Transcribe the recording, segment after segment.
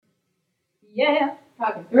Yeah.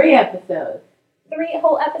 Talking 3 episodes. 3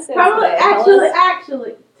 whole episodes Probably, today.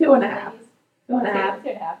 actually, 2.5. 2.5.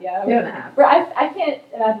 2.5, yeah. 2.5. I can't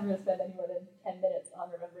imagine we're going to spend any more than 10 minutes on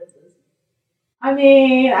remembrances. I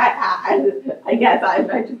mean, I guess I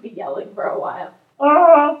might just be yelling for a while.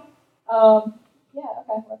 Yeah,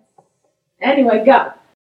 okay. Anyway, go.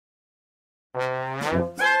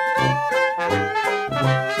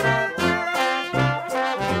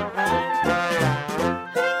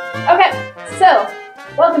 Okay, so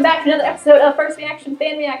welcome back to another episode of First Reaction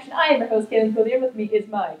Fan Reaction. I am your host, Kaylin Collier. With me is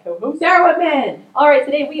my co-host, Sarah Whitman. Alright,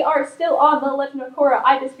 today we are still on The Legend of Korra.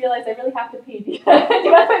 I just realized I really have to pee. Do you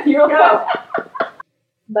want to go?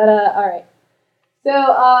 But, alright. So,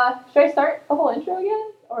 should I start the whole intro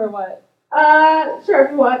again? Or what? Sure,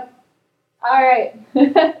 if you want. Alright.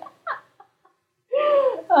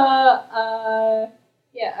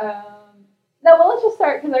 No, well, let's just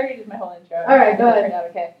start, because I already did my whole intro. Alright, go ahead. Turned out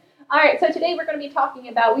okay. Alright, so today we're going to be talking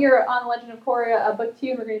about, we are on The Legend of Korra, book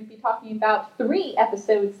 2, and we're going to be talking about 3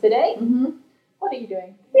 episodes today. Mm-hmm. What are you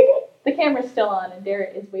doing? The camera's still on, and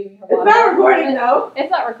Derek is waving her It's wand. not recording, though. It's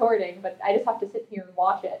not recording, but I just have to sit here and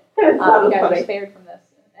watch it. It's not You guys funny. are spared from this.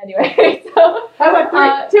 Anyway, so... How about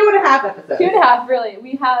 2.5 episodes? 2.5, really.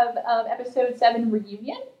 We have episode 7,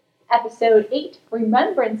 Reunion, episode 8,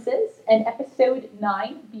 Remembrances, and episode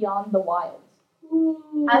 9, Beyond the Wilds. So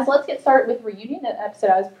let's get started with Reunion, an episode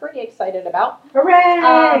I was pretty excited about.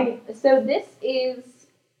 Hooray! So this is,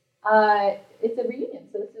 it's a reunion,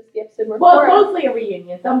 so this is the episode where Well, Korra... it's mostly a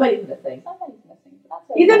reunion. Somebody's missing. Somebody's missing, but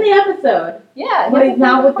that's He's okay. in the episode. Yeah, But he's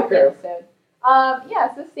not with the part of group. episode. So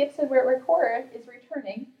this is the episode where Korra is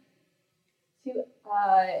returning to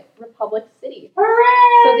Republic City.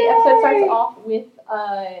 Hooray! So the episode starts off with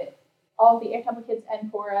all of the Air Temple kids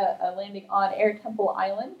and Korra landing on Air Temple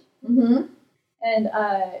Island. Mm-hmm. And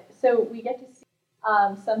so we get to see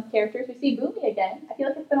some characters. We see Boomy again. I feel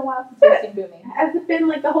like it's been a while since we've seen Boomy. Has it been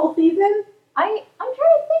like the whole season? I'm trying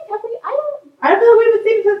to think. Have we? I feel like we haven't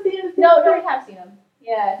seen him since the end of the No, season. we have seen him.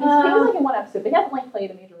 Yeah, he was like in one episode, but he hasn't like played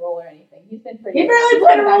a major role or anything. He's been pretty. He barely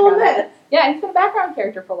played a been role in background. this. Yeah, he's been a background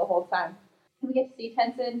character for the whole time. And we get to see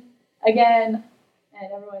Tenzin again,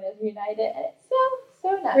 and everyone is reunited, and it's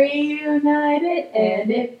so nice. Reunited and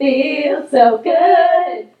it feels so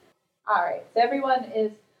good. Alright, so everyone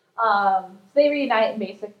is, so they reunite and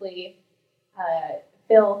basically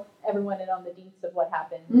fill everyone in on the deets of what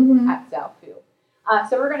happened at Zaofu.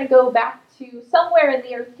 So we're going to go back to somewhere in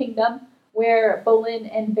the Earth Kingdom where Bolin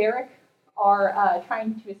and Varric are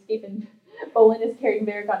trying to escape, and Bolin is carrying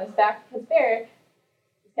Varric on his back because Varric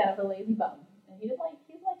is kind of a lazy bum, and he doesn't like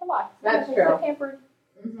to walk. That's He's true. a pampered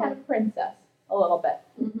kind of princess a little bit.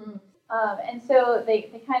 Mm-hmm. And so they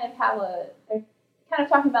kind of they're kind of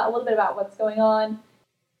talking about a little bit about what's going on.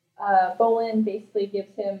 Bolin basically gives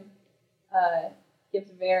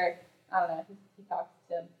Varric, I don't know, he talks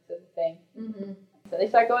to him, says a thing. Mm-hmm. So they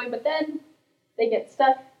start going, but then they get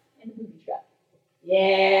stuck in a booby trap.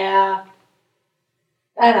 Yeah.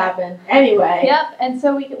 That happened. Anyway. Yep, and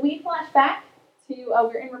so we flash back to,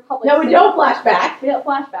 we're in Republic No, City. we don't flash back. We don't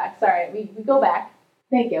flash back, sorry. We go back.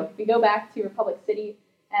 Thank you. We go back to Republic City,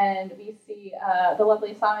 and we see the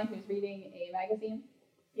lovely Asami who's reading a magazine.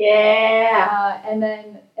 Yeah. And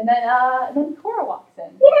then Korra walks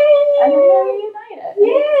in. Yay! And then they're reunited. Yay!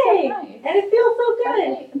 It's so nice. And it feels so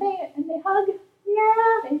good. And they hug.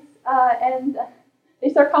 Yeah. And they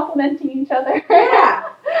start complimenting each other. Yeah.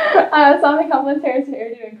 Asami compliments her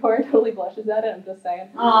hairdo, and Korra totally blushes at it. I'm just saying.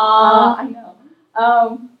 Aww. I know.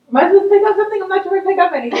 Am I supposed to pick up something? I'm not sure I pick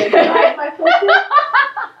up anything. Am I supposed to?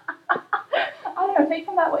 I don't know. Take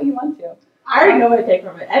from that what you want to. I already know what to take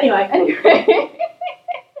from it. Anyway.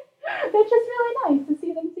 It's just really nice to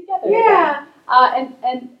see them together. Yeah.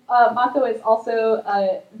 And Mako is also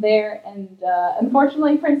there, and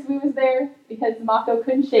unfortunately Prince Wu is there because Mako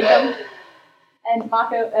couldn't shake him, and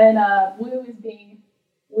Wu is being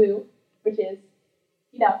Wu, which is,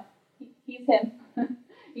 he's him.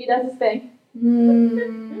 He does his thing. We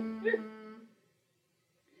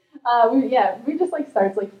just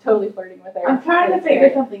starts totally flirting with her. I'm trying to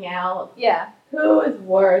figure something out. Yeah. Who is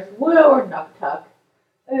worse, Wu or Nuktuk?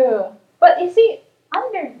 Ooh. But you see,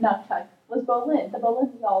 under Nuktuk was Bolin. The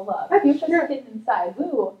Bolin is all love. That's He was just true. hidden inside.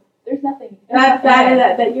 Woo. There's nothing.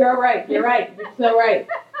 That you're right. You're right. You're so right.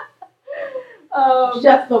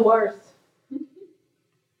 Just the worst.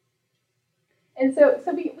 And so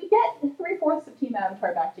we get 3/4 of Team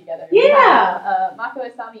Avatar back together. Yeah. We have, Mako,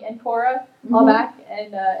 Asami, and Korra all back,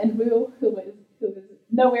 and Wu, who is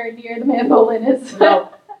nowhere near the man Bolin is. No.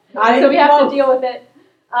 So we have to deal with it.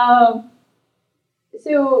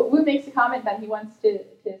 So Wu makes a comment that he wants to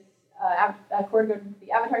Korra to go to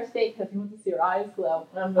the Avatar state because he wants to see her eyes glow.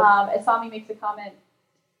 Asami makes a comment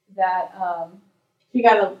that she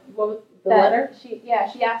got what was the letter? She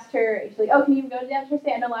asked her. She's like, "Oh, can you go to the Avatar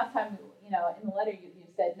state? I know last time in the letter you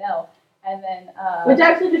said no." And then which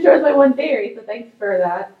actually destroys my one theory. So thanks for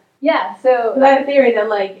that. Yeah. So I had a theory that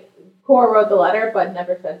Korra wrote the letter but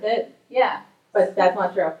never sent it. Yeah. But that's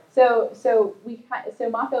not true. So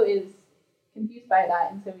Mako is confused by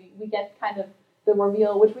that, and so we get kind of the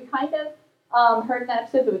reveal, which we kind of heard in that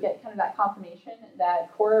episode, but we get kind of that confirmation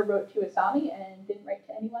that Korra wrote to Asami and didn't write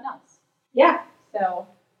to anyone else. Yeah. So.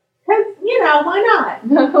 Because, why not?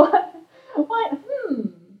 What?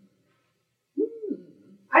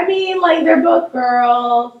 I mean, they're both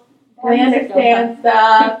girls. They understand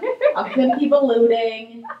stuff. I'm just going to keep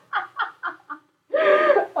alluding.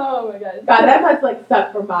 Oh my god. God, that must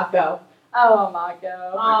suck for Mako. Oh,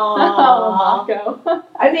 Mako. Oh, Mako.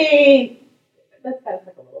 I mean, that's kind of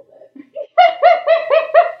suck a little bit.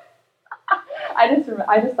 I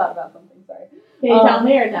just thought about something. Sorry. Can you tell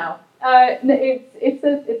me or no? It's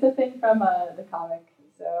a thing from the comic.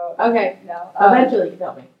 So okay. No. Eventually, you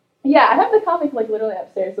tell me. Yeah, I have the comic literally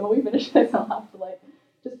upstairs. So when we finish this, I'll have to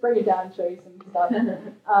just bring it down and show you some stuff.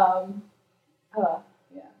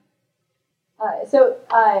 So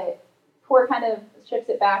Korra kind of shifts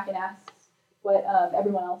it back and asks what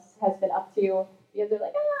everyone else has been up to. Because they're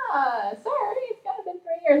like, sorry, it's kind of been 3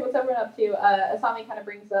 years. What's everyone up to? Asami kind of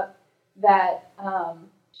brings up that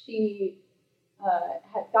she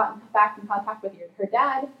had gotten back in contact with her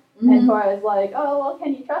dad. Mm-hmm. And Korra is like, oh, well,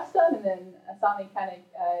 can you trust him? And then Asami kind of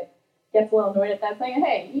gets a little annoyed at that, saying,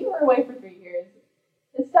 hey, you were away for 3 years.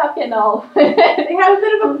 Stop getting all... They have a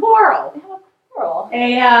bit of a quarrel. What's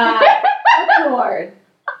the word?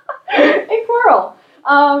 A quarrel.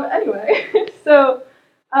 Anyway, so...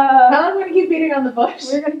 how long are we going to keep beating around the bush?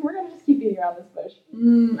 We're gonna just keep beating around this bush.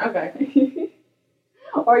 Okay.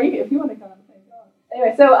 Or if you want to come on the same go.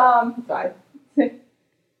 Anyway, so... Sorry.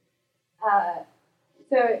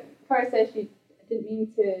 So Korra says she didn't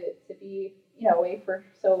mean to be away for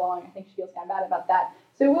so long. I think she feels kind of bad about that.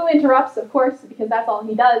 So Wu interrupts, of course, because that's all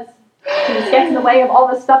he does. He just gets in the way of all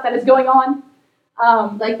the stuff that is going on.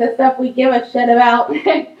 The stuff we give a shit about.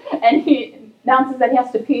 And he announces that he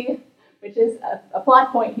has to pee, which is a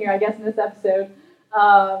plot point here, I guess, in this episode.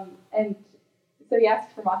 And so he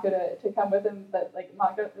asks for Mako to come with him, but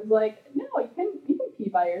Mako is like, no, you can pee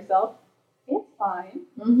by yourself. It's fine.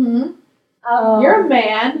 Mm-hmm. You're a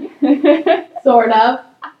man. Sort of.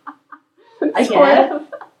 I guess.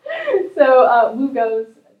 So Wu goes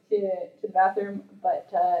to the bathroom, but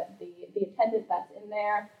the attendant that's in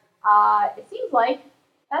there, it seems like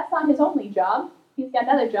that's not his only job. He's got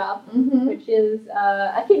another job, mm-hmm. which is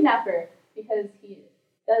a kidnapper, because he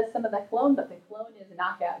does some of the clone, but the clone is a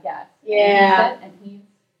knockout gas. Yeah. And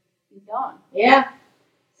he's gone. Yeah.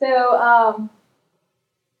 So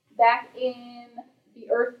back in the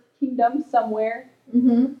Earth Kingdom somewhere,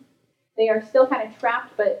 mm-hmm. they are still kind of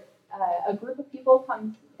trapped, but a group of people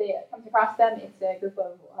comes across them. It's a group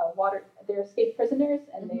of they're escaped prisoners,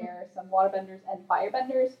 and mm-hmm. they're some waterbenders and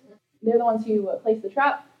firebenders. They're the ones who place the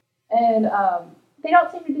trap, and they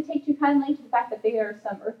don't seem to take too kindly to the fact that they are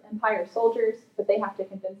some Earth Empire soldiers, but they have to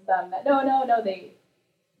convince them that no, they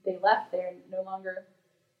left, they're no longer.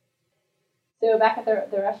 So back at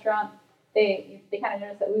the restaurant, they kind of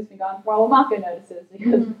notice that Wu's been gone. Well, Mako notices,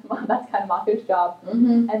 because mm-hmm. that's kind of Mako's job.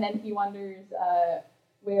 Mm-hmm. And then he wonders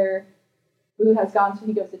where Wu has gone, so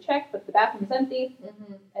he goes to check, but the bathroom is empty.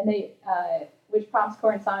 Mm-hmm. And which prompts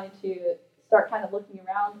Korra and Sani to start kind of looking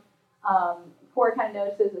around. Korra kind of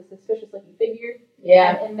notices a suspicious-looking figure.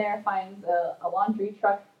 Yeah. And in there finds a laundry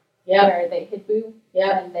truck yep. where they hid Wu.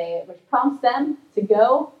 Yep. And which prompts them to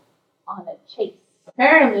go on a chase.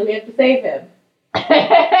 Apparently, we have to save him.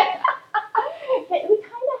 We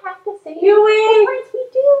kind of have to save him. Do we? Of course we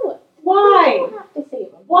do. Why? We do have to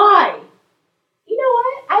save him. Why? You know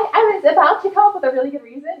what? I was about to come up with a really good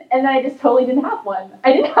reason, and then I just totally didn't have one.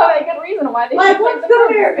 I didn't have a good reason why they should what's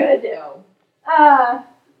Square gonna do?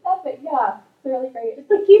 Nothing. Yeah, it's really great.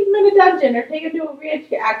 Just keep him in a dungeon or take him to a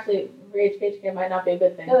re-education. Actually, re-education might not be a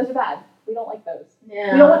good thing. No, those are bad. We don't like those.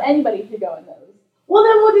 Yeah. We don't want anybody to go in those. Well,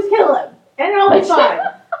 then we'll just kill him, and it'll be fine.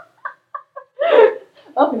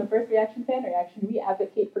 Welcome to First Reaction Fan Reaction. We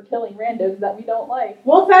advocate for killing randos that we don't like.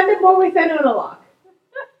 We'll send him or we send Unalaq.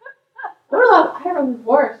 Unalaq, I don't know who's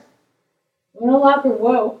worse. Unalaq or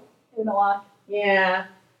Wu? Unalaq. Yeah.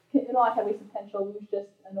 Unalaq had waste potential. Wu's just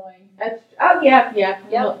annoying. Yeah.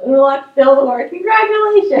 Yep. Unalaq's still the worst.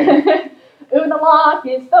 Congratulations. Unalaq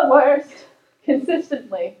is the worst.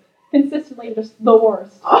 Consistently just the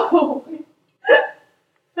worst. Oh.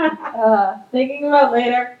 Thinking about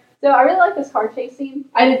later. So I really like this car chase scene.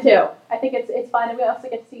 I did too. I think it's fun, and we also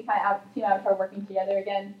get to see kind of Team Avatar working together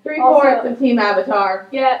again. 3/4 of Team Avatar.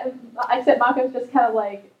 Yeah, except Mako's just kind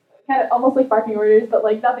of almost like barking orders, but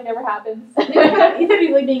like nothing ever happens. He said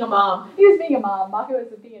he's like being a mom. He was being a mom. Mako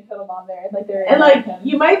was being a total mom there, and like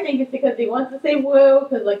you might think it's because he wants to say woo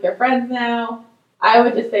because like they're friends now. I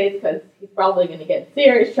would just say it's because he's probably going to get in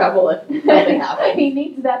serious trouble if something happens. He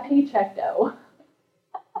needs that paycheck though.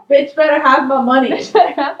 Bitch better have my money. Bitch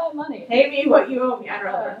better have my money. Pay me what you owe me. I don't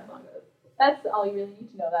know what that song is. That's all you really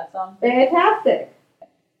need to know that song. Fantastic.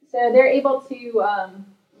 So they're able to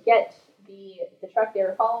get the truck they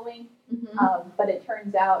were following, but it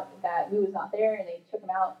turns out that Wu was not there, and they took him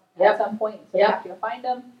out at some point, so they have to go find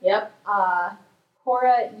him. Yep.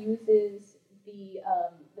 Korra uses the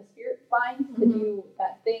spirit vines to do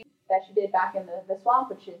that thing that she did back in the swamp,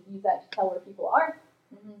 which is use that to tell where people are.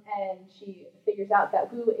 And she figures out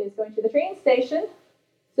that Wu is going to the train station,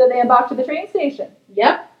 so they embark to the train station.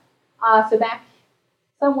 Yep. So back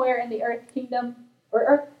somewhere in the Earth Kingdom, or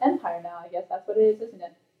Earth Empire now, I guess that's what it is, isn't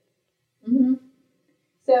it?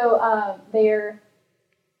 So they're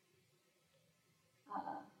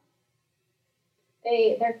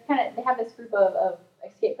they have this group of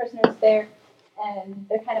escaped prisoners there, and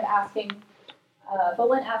they're kind of asking.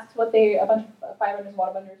 Bolin asks what a bunch of Firebenders and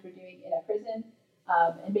Waterbenders were doing in a prison.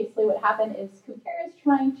 And basically what happened is Kukera is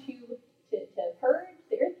trying to purge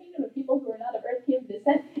the Earth Kingdom of people who are not of Earth Kingdom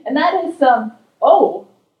descent. And that is oh.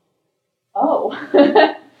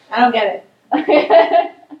 I don't get it.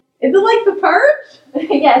 Is it like The Purge?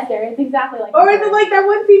 Yes, there. It's exactly like Or is it like that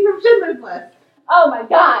one scene from Schindler's List? Oh my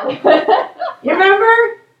god. You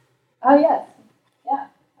remember? Oh yes. Yeah,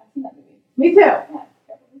 I've seen that movie. Me too. Yeah.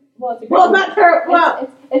 Well, it's not terrible. Well,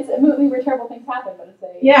 it's a movie where terrible things happen, but it's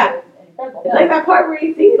an incredible film. It's like that part where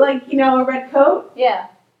you see, like, a red coat. Yeah.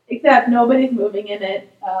 Except nobody's moving in it.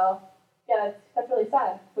 Oh. Yeah, that's really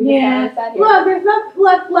sad. Really sad here. Look, there's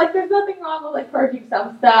nothing wrong with, like, purging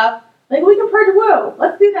some stuff. Like, we can purge Wu.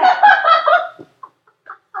 Let's do that.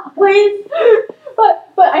 Please.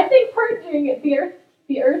 But I think purging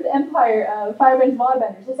the Earth Empire of Firebenders and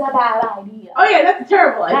Waterbenders is a bad idea. Oh yeah, that's a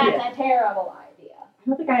terrible idea. That's a terrible idea. I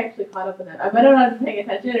don't think I actually caught up in that. I might have not been paying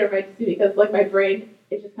attention, or might just be because like my brain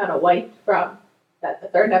is just kind of wiped from the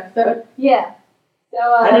third episode. Yeah. So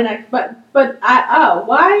I didn't. Why? Then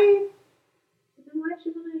why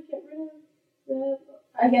should I get rid of the?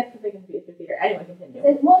 I guess because they can be a defeater. Anyway, continue.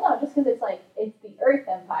 Well, no, just because it's the Earth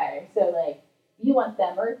Empire, so like you want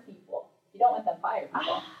them Earth people, you don't want them fire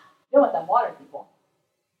people, you don't want them water people.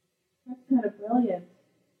 That's kind of brilliant.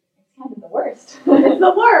 It's kind of the worst. It's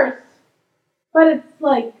the worst. But it's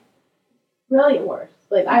like really worse.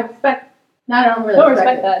 Like I respect. No, I don't really. Don't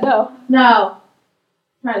respect that. No. No. I'm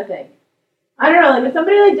trying to think. I don't know. Like if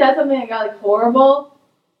somebody like does something that got like horrible,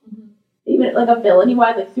 even like a villainy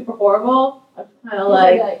wise, like super horrible, I'm kind of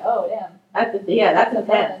like, oh damn. That's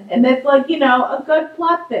intense. And it's like a good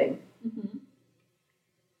plot thing.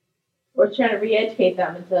 We're trying to re-educate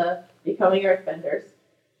them into becoming Earthbenders.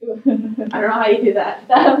 I don't know how you do that.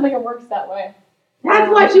 I don't think it works that way. That's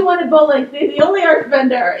why she wanted Bolin to be the only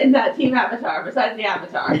Earthbender in that Team Avatar besides the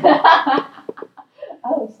Avatar.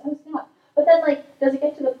 Oh, snap. But then, like, does it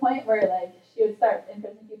get to the point where, like, she would start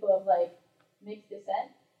imprisoning people of, like, mixed descent?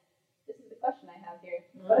 This is the question I have here.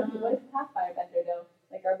 What if you have Firebender, though?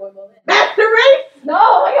 Like our boy Bolin? Master Race? No,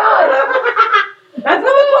 oh my god! That's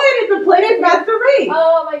what the point is. The point is Master Race.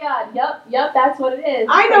 Oh my god. Yep, that's what it is.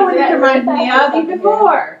 I know what it reminds me of even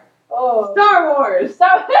more. Oh. Star Wars.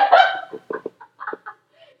 I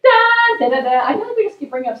feel like we just keep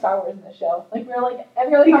bringing up Star Wars in this show. Like we're like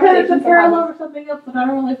every other because it's a parallel or something else that I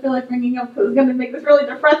don't really feel like bringing up because it's going to make this really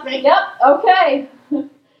depressing. Yep. Okay.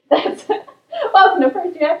 That's welcome to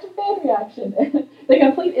First Reaction Fan Reaction.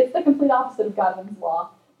 It's the complete opposite of Godwin's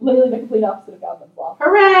Law. Literally the complete opposite of Godwin's Law.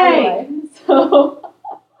 Hooray! Anyway, so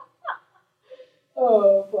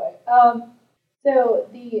oh boy. So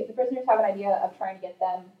the prisoners have an idea of trying to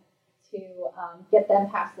get them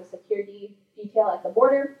past the security detail at the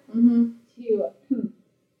border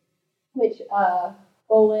which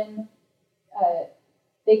Bolin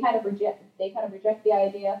they kind of reject the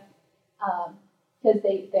idea because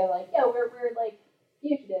they're like, yeah, we're like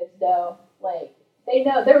fugitives though, like they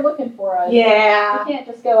know they're looking for us. Yeah, we can't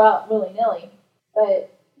just go out willy-nilly.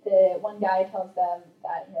 But the one guy tells them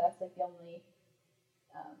that that's like the only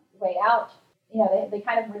way out. They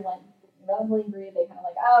kind of reluctantly agree. They kind of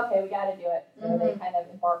like, oh, okay, we got to do it. So they kind of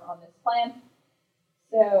embark on this plan.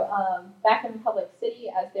 So back in Republic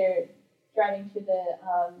City, as they're driving to the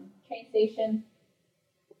train station,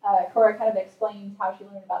 Korra kind of explains how she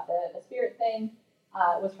learned about the spirit thing,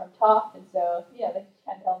 was from Toph, and so yeah, they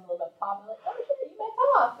kind of tell them a little bit about Toph. And they're like, oh shit, you met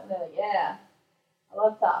Toph, and they're like, yeah, I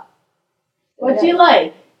love Toph. So, What'd you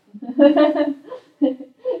like?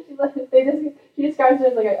 She describes her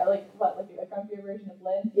as like a grumpier version of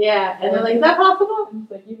Lynn. Yeah, and they're like, is that possible? And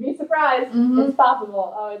it's like, you'd be surprised. Mm-hmm. It's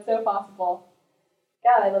possible. Oh, it's so possible.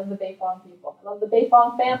 God, I love the Beifong people. I love the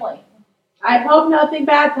Beifong family. I hope nothing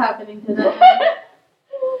bad's happening to them.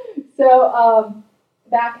 So,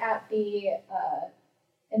 back at the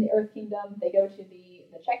in the Earth Kingdom, they go to the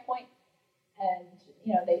checkpoint, and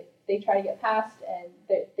they try to get past, and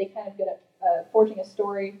they kind of get forging a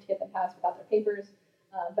story to get them past without their papers.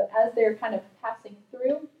 But as they're kind of passing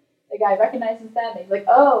through, the guy recognizes them, and he's like,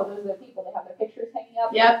 "Oh, those are the people. They have their pictures hanging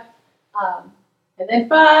up." Yep. And then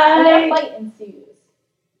And then a fight. fight ensues.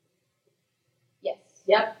 Yes.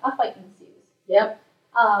 Yep. A fight ensues. Yep.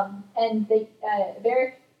 And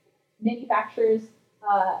Varric manufactures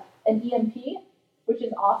an EMP, which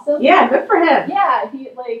is awesome. Yeah, good for him. Yeah,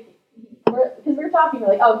 because we were talking, we're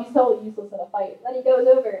like, oh, he's totally useless in a fight. Then he goes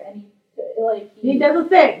over and He does a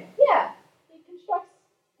thing. Yeah, he constructs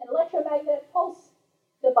an electromagnetic pulse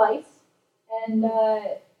device and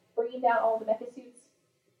bringing down all the mecha suits.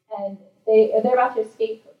 And they're about to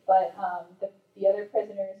escape, but the other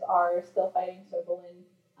prisoners are still fighting. So Bolin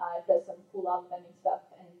does some cool lava bending stuff,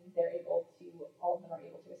 and all of them are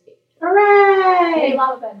able to escape. Hooray! Yay,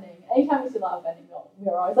 lava bending. Anytime we see lava bending,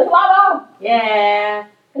 we're always like, lava! Yeah.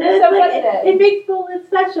 And it's so good at It makes Bolin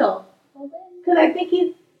special. Bolin. Because I think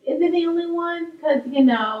isn't the only one? Because,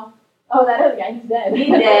 Oh, that other guy, he's dead. He's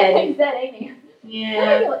dead. He's dead, ain't he?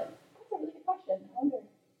 Yeah. That's a really good question. I wonder.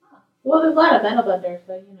 Well, there's a lot of metal benders,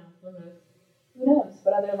 so, who knows. Who knows?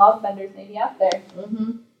 What other lava benders may be out there?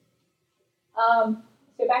 Mm-hmm.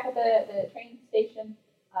 So back at the train station,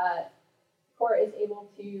 Cora is able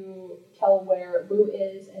to tell where Wu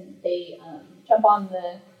is, and they jump on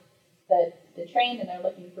the train, and they're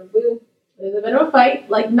looking for Wu. There's a bit of a fight,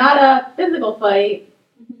 like not a physical fight,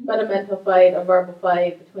 but a mental fight, a verbal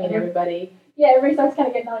fight between everybody. Yeah, everybody starts kind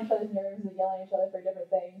of getting on each other's nerves and yelling at each other for different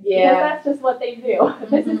things. Yeah. Because that's just what they do.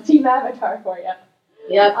 This is Team Avatar for you.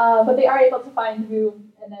 Yep. But they are able to find Wu,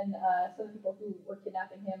 and then some of the people who were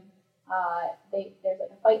kidnapping him, there's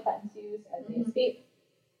like a fight that ensues as they escape.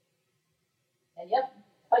 And yep,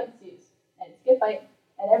 fight ensues. And it's a good fight.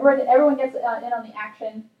 And everyone gets in on the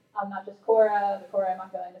action. Not just Cora, but Cora,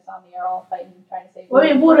 Mako, and Asami are all fighting, trying to save Wu. Well,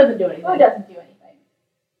 I mean, Wu doesn't do anything. Wu doesn't do anything.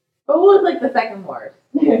 But Wu's like the second worst.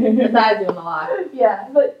 Besides doing a lot. Yeah,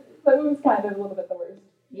 but Wu's kind of a little bit the worst.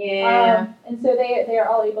 Yeah. And so they are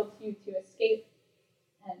all able to escape,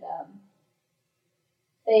 and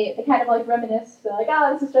they kind of like reminisce. They're like,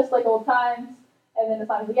 oh, this is just like old times. And then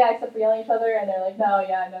Asami's like, yeah, except for yelling at each other. And they're like, no,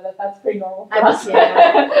 yeah, no, that's pretty normal for us.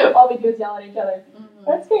 Yeah. All we do is yell at each other. Mm-hmm.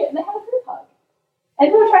 That's great. And they have a group hug.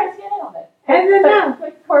 And we're trying to stand in on it. And then no.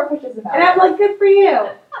 Like, Cora pushes them out. And I'm like, good for you.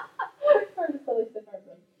 Cora just totally stiff arms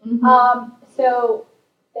them. Mm-hmm. So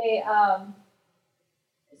they,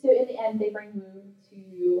 so in the end, they bring Wu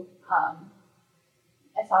to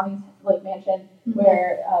Asami's like mansion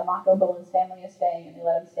where Mako Bolin's family is staying, and they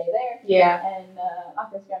let him stay there. Yeah. And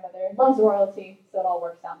Mako's grandmother loves royalty, so it all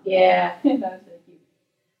works out. Yeah. That was really cute.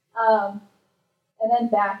 And then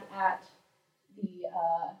back at the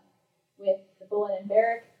with Bolin and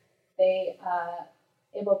Varric, they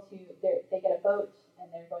get a boat, and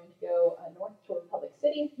they're going to go north toward Republic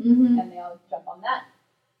City, and they all jump on that,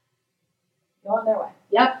 go on their way.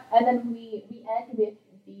 Yep. And then we end with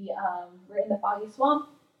we're in the Foggy Swamp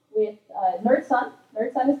with Nerd Sun.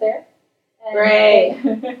 Nerd Sun is there. And Great.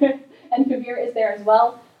 And Kavir is there as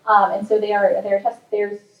well. And so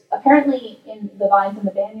there's apparently in the vines in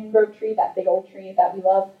the Banyan Grove tree, that big old tree that we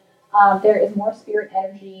love, there is more spirit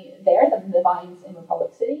energy there than the vines in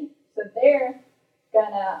Republic City. So they're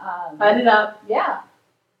gonna Cut it up. Yeah.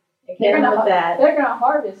 Get in with that. They're gonna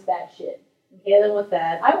harvest that shit. Get in with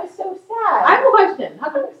that. I was so sad. I have a question. I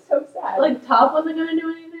was so sad. Like, Toph wasn't going to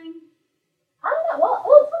do anything? I don't know. Well,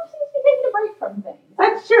 Toph seems to be taking a break from things.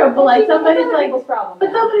 That's true, but like somebody's like, problem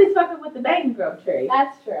but now. somebody's fucking with the Banyan Grove tree.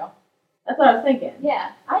 That's true. That's what I was thinking.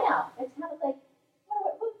 Yeah, I know. It's kind of like,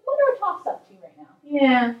 what are Toph's up to right now?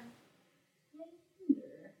 Yeah. Is she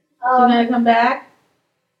Um, gonna come back?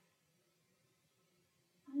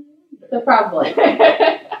 So probably.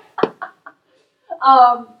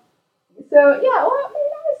 So yeah, well, maybe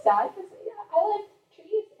that was sad because I like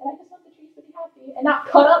trees and I just want the trees to be happy and not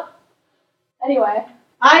cut up. Anyway.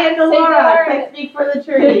 I am the Laura. I speak for the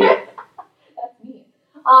tree. That's me.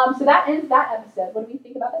 So that ends that episode. What do we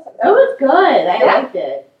think about this episode? It was good. I liked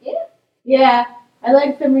it. Yeah. Yeah. I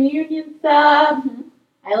liked some reunion stuff.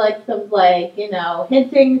 I like some subtle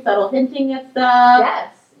hinting at stuff.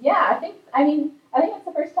 Yes. Yeah. I think it's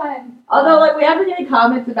the first time. Although we haven't any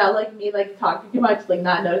comments about me talking too much,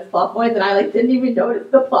 not notice plot points, and I didn't even notice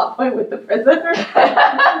the plot point with the prisoner.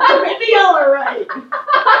 So maybe y'all are right.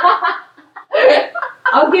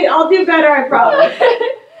 I'll do better, I promise.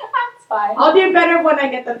 That's fine. I'll do better when I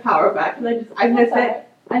get the power back, because I miss it.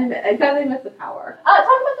 I totally miss the power. Talk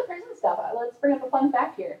about the prison stuff. Let's bring up a fun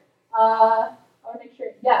fact here. I want to make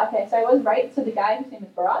sure. Yeah, okay, so I was right. So the guy whose name is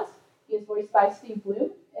Baraz, he is voiced by Steve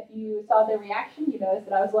Bloom. If you saw the reaction, you noticed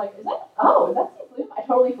that I was like, is that Steve Bloom? I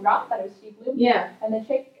totally forgot that it was Steve Bloom. Yeah. And the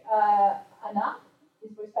chick, Anna,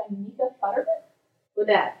 is voiced by Nika Futterman. With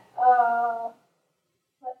that. What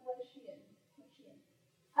is she in?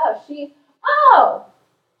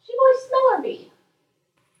 She voiced Smellerby.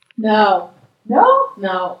 No. No?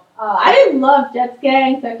 No. I didn't love Jet's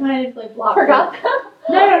gang, so I kind of just blocked Forgot it. them?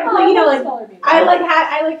 No,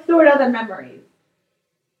 I stored other memories.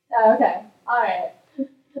 Oh, okay. Alright.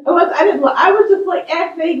 I was just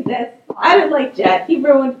they exist. I didn't like Jet. He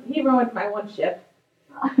ruined my one ship.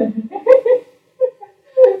 You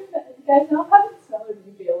guys know how the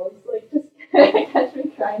Smellerby feels. Just catch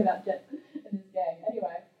me crying about Jet and his gang.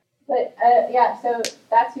 Anyway. But so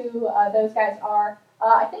that's who those guys are.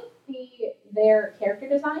 I think their character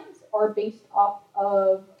designs are based off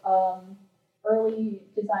of early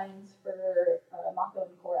designs for Mako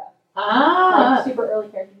and Korra. Super early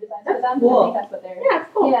character designs for them. Cool. I think that's what they're. Yeah,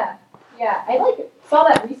 it's cool. Yeah. I saw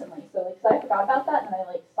that recently, so because I forgot about that, and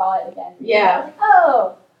I saw it again. Recently. Yeah. I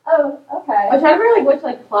was oh, okay. I was trying to remember which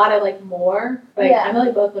plot I like more. I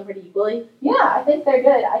know both of them pretty equally. Yeah, I think they're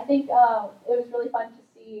good. I think it was really fun to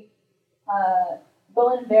see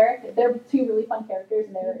Bolin and Varric. They're two really fun characters,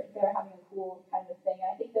 and they're having a cool kind of thing. And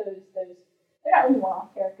I think those they're not really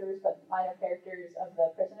one-off characters, but minor characters of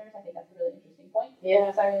the prisoners. I think that's a really interesting point.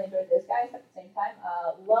 Yeah. So I really enjoyed those guys. At the same time,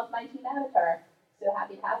 love my team Avatar. So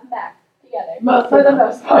happy to have them back together. For the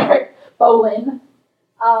most part, Bolin.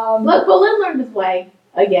 Look, Bolin learned his way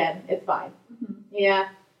again. It's fine. Mm-hmm. Yeah.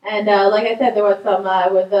 And like I said, there was some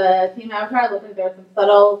with the team Avatar. It looked like there was some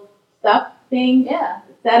subtle stuff being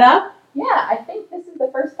set up. Yeah, I think this is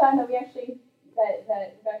the first time that we've actually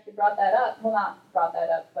brought that up. Well, not brought that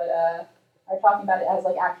up, but are talking about it as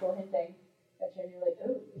actual hinting. That you're like,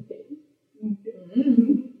 oh, okay.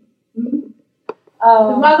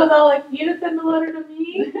 Mako's all you just send the letter to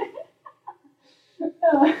me.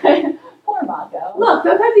 Poor Mako. Look,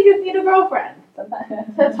 sometimes you just need a girlfriend.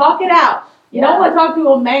 Sometimes to talk it out. You don't want to talk to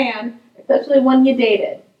a man, especially one you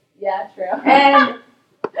dated. Yeah, true. And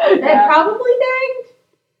they probably banged.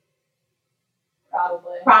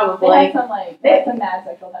 Probably. They had some mad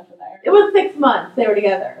sexual tension there. It was 6 months they were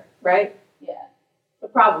together, right? Yeah. So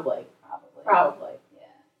probably. Yeah.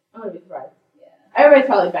 I'm gonna be surprised. Yeah. Everybody's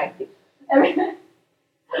probably banged.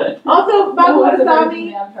 Also, Mako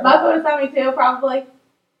Asami too, probably.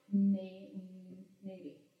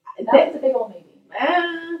 Maybe. That's a big old maybe.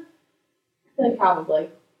 I feel probably.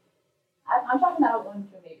 I'm talking that one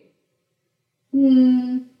to a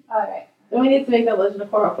maybe. Alright. Then we need to make that Legend of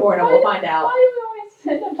Korra 4 and we'll find out. Why do we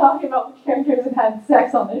always end up talking about the characters that had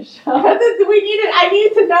sex on this show? I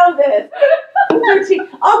need to know this.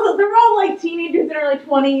 Also, they're all teenagers in early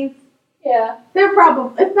 20s. Yeah. They're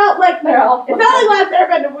probably, it's not like Last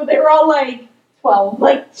Airbender where they were all 12.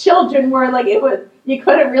 Children where it was, you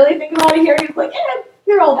couldn't really think about it here. You're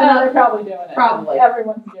they're old enough. They're probably doing it. Probably.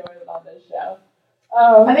 Everyone's doing it on this show.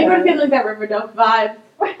 Oh, I think we're getting that Riverdale vibe.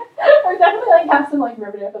 We're definitely have some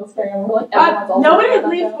Riverdale feels scary, and we're everyone's also. Nobody has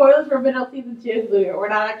leave spoilers for Riverdale season 2. We're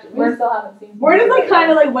not actually. We still haven't seen. We're just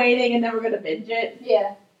kind of waiting, and then we're gonna binge it.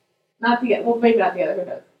 Yeah. Not together. Well, maybe not together. Who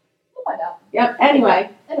knows? We'll find out. Yep. Anyway.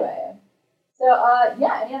 So any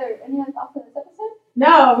other thoughts on this episode?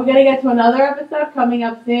 No, we're gonna get to another episode coming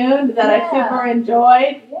up soon that I super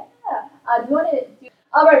enjoyed. Yeah. Do you want to do?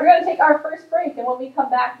 All right, we're going to take our first break, and when we come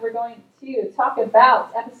back, we're going to talk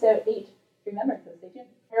about episode 8. Remember, so stay tuned.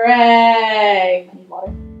 Hooray! I need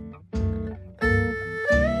water.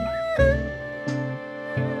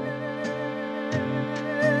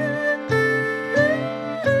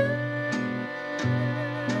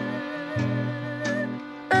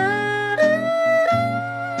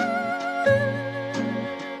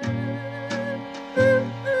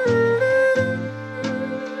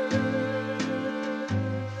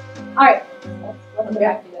 All right, let's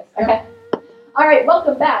back to this. Okay. All right,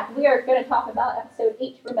 welcome back. We are going to talk about episode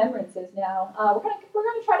 8, Remembrances. Now, we're going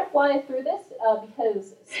to try to fly through this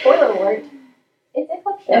because spoiler alert, it's a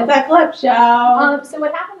clip show. It's a clip show. So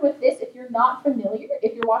what happened with this? If you're not familiar,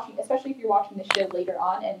 if you're watching, especially if you're watching this show later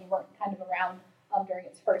on and you weren't kind of around during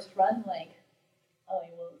its first run,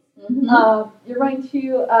 Mm-hmm. You're going to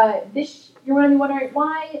you're going to be wondering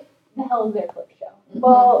why the hell is there a clip show? Mm-hmm.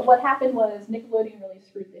 Well, what happened was Nickelodeon really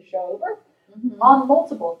screwed this show over on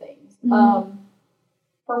multiple things. Mm-hmm.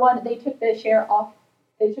 For one, they took the show off.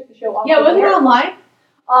 Yeah, was it online?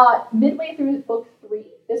 Midway through book 3,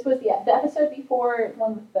 this was the episode before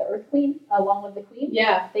one with the Earth Queen, Long Live the Queen.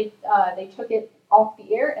 Yeah, they took it off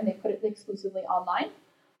the air and they put it exclusively online.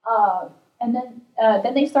 And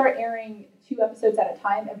then they started airing 2 episodes at a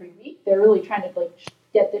time every week. They're really trying to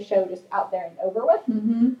get the show just out there and over with.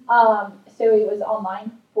 Mm-hmm. So it was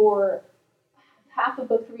online for half of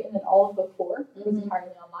book 3 and then all of book 4 was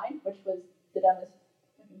entirely online, which was the dumbest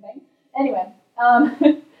thing. Anyway,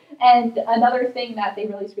 and another thing that they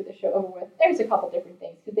really screwed the show over with. There's a couple different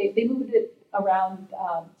things because they moved it around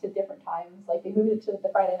to different times. Like they moved it to the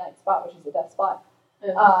Friday night spot, which is the death spot.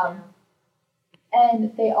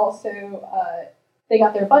 And they also they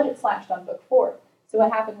got their budget slashed on book 4. So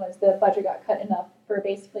what happened was the budget got cut enough for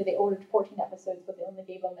basically they ordered 14 episodes, but they only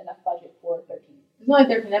gave them enough budget for 13. There's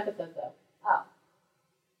only 13 episodes though. Oh.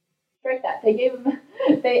 Strike that.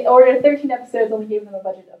 They ordered 13 episodes, only gave them a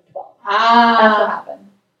budget of 12. That's what happened.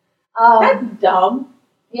 That's dumb.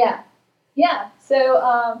 Yeah. Yeah.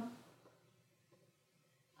 So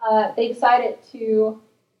they decided to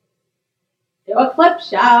do a clip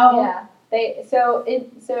show. Yeah. So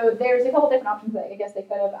there's a couple different options that I guess they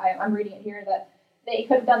could have. I'm reading it here that they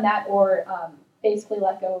could have done that or basically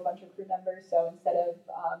let go of a bunch of crew members. So instead of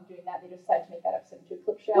doing that, they just decided to make that episode into a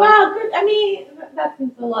clip show. Well, good. I mean, that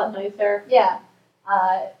seems a lot nicer. Yeah.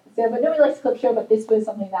 But nobody likes clip show, but this was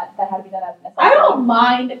something that had to be done as necessary. I don't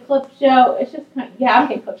mind a clip show. It's just kind of, I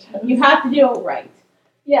hate clip shows. You have to do it right.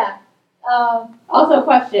 Yeah. Also, a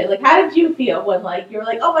question: how did you feel when you were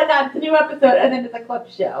like, "Oh my God, it's a new episode," and then it's a clip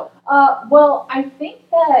show? Well, I think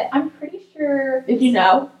that I'm pretty sure. Did you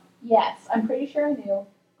know? Yes, I'm pretty sure I knew.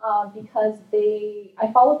 Because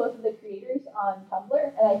I follow both of the creators on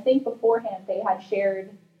Tumblr, and I think beforehand they had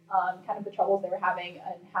shared kind of the troubles they were having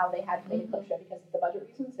and how they had to make a clip show because of the budget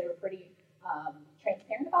reasons. They were pretty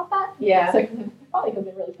transparent about that. Yeah. So probably because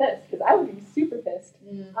they're really pissed, because I would be super pissed.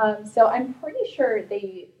 So I'm pretty sure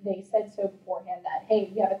they said so beforehand that,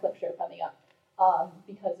 hey, we have a clip show coming up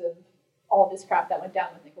because of all this crap that went down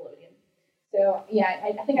with Nickelodeon. So yeah,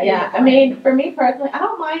 I think I mean, for me personally, I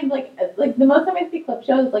don't mind like the most time I see clip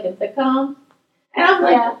shows is in sitcoms, and I'm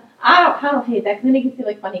like, I don't hate that because then you can see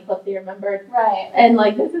funny clips that you remembered. Right. And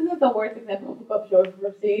this isn't the worst example of a clip show I've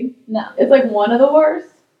ever seen. No. It's one of the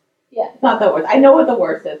worst. Yeah. It's not the worst. I know what the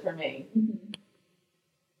worst is for me.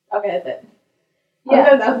 Mm-hmm. Okay, that's it.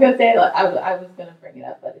 Yeah. I was gonna say I was gonna bring it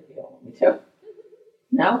up, but if you don't want me to.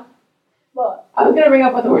 No. What? I was gonna bring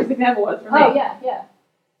up what the worst example was for me. Oh yeah.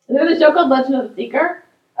 There's a show called Legend of the Seeker.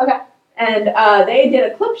 Okay. And they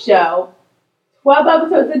did a clip show, 12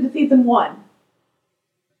 episodes into season 1.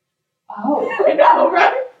 Oh. I know,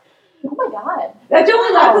 right? Oh my God. That show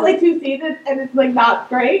only lasted 2 seasons, and it's not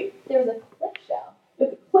great. There was a clip show.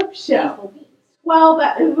 It's a clip show. 12.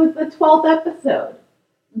 It was the 12th episode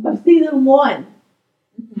of season 1.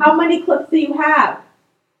 Mm-hmm. How many clips do you have?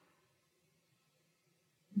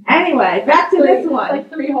 Anyway, back to this one.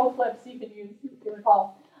 3 whole clips you can use if you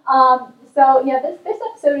recall. So yeah, this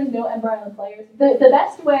episode is no Ember Island players. The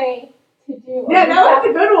best way to do that was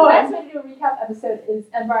a good one. The best way to do a recap episode is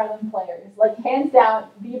Ember Island players. Hands down,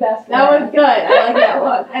 the best. That was good. I like that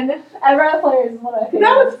one. And Ember Island players is one of my favorites.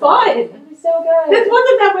 That was fun. It was so good. This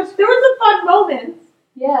wasn't that much. There was some fun moments.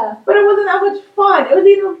 Yeah. But it wasn't that much fun. It was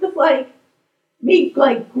even just me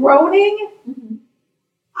groaning. Mm-hmm.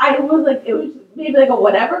 It was maybe a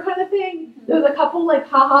whatever kind of thing. Mm-hmm. There was a couple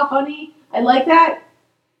haha funny. I like that.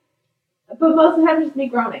 But most of the time, just me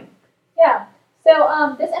groaning. Yeah.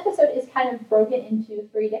 So this episode is kind of broken into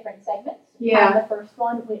 3 different segments. Yeah. The first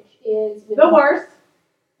one, which is with the worst.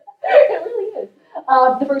 It really is.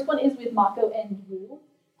 The first one is with Mako and Wu,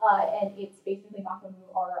 and it's basically Mako and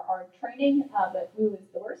Wu are training, but Wu is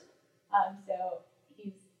the worst. So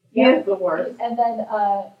he is the worst. And then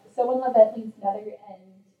so one event leads to another, and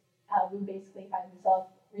Wu basically finds himself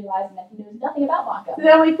realizing that he knows nothing about Mako. So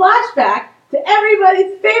then we flash back to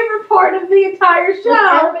everybody's favorite part of the entire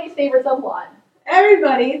show. Everybody's favorite subplot.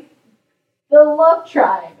 Everybody's. The love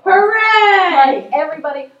triangle. Hooray!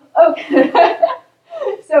 Everybody. Okay.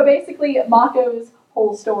 So basically, Mako's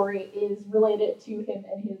whole story is related to him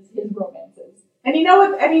and his romances. And you know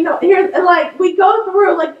what? And here's we go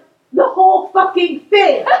through the whole fucking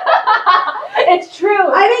thing. It's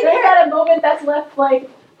true. There's not a moment that's left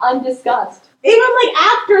undiscussed. Even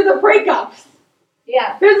after the breakups.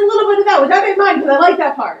 Yeah. There's a little bit of that, which I didn't mind because I like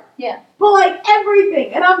that part. Yeah. But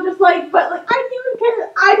everything. And I'm just I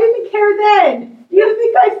didn't care then. Do You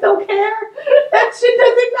think I still care? That shit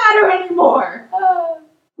doesn't matter anymore.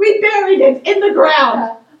 We buried it in the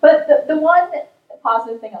ground. But the one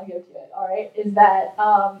positive thing I'll give to it, all right, is that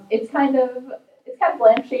it's kind of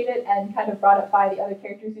lampshaded and kind of brought up by the other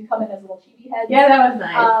characters who come in as little chibi heads. Yeah, that was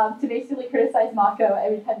nice. To basically criticize Mako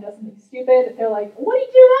every time he does something stupid. They're like, "What did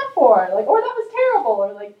you do that for?" Like, or that was terrible,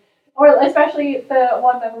 or especially the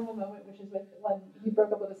one memorable moment, which is when he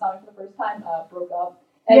broke up with Asami for the first time. Broke up,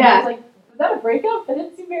 and he was like, "Was that a breakup?" It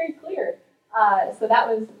didn't seem very clear. So that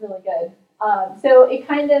was really good.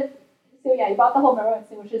 You bought the whole romance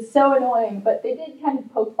thing, which is so annoying, but they did kind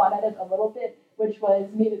of poke fun at it a little bit, which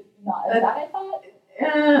made it not as bad, I thought.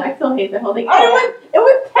 I still hate the whole thing. It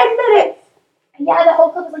was 10 minutes! Yeah, the whole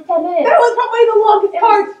clip was like 10 minutes. That was probably the longest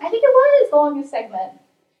part. I think it was the longest segment.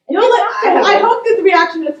 I hope this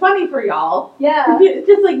reaction is funny for y'all. Yeah. It's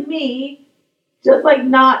just like me, just like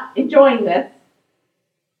not enjoying this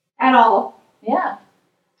at all. Yeah.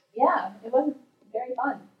 Yeah, it wasn't very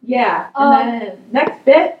fun. Yeah, and then next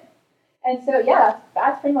bit. And so,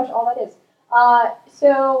 that's pretty much all that is.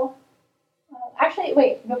 Actually,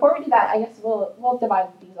 wait, before we do that, I guess we'll divide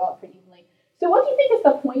these all up pretty evenly. So what do you think is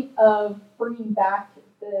the point of bringing back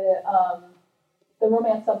the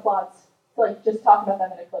romance subplots to, like, just talk about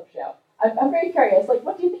them in a clip show? I'm very curious. Like,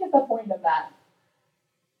 what do you think is the point of that?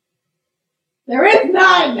 There is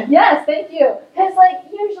none! Yes, thank you. Because, like,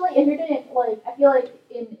 usually if you're doing it, like, I feel like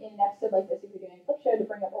in an episode like this, if you're doing a clip show to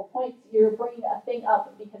bring up old points, you're bringing a thing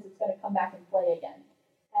up because it's going to come back and play again.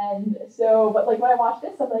 And so, but, like, when I watch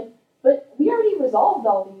this, I'm like, but we already resolved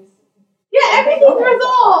all these. Yeah, everything's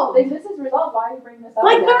resolved! Like, this is resolved. Why are you bringing this up?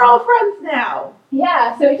 Like, they're all friends now.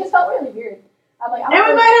 Yeah, so it just felt really weird. I'm like, and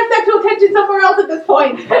we might have sexual tension somewhere else at this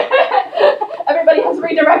point. Everybody has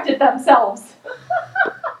redirected themselves.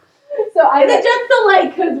 It's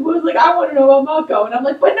just because it was like, I want to know about Mako. And I'm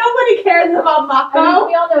like, but nobody cares about Mako. I mean,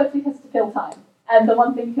 we all know it's because to fill time. And the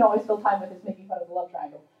one thing you can always fill time with is making fun of the love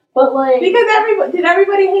triangle. But, like... Because did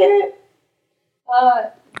everybody hate it?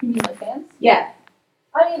 You mean, like, fans? Yes.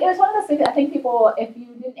 I mean, it was one of those things that I think people, if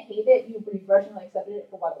you didn't hate it, you begrudgingly accepted it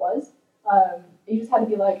for what it was. You just had to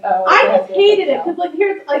be like, oh... I just hated it, because,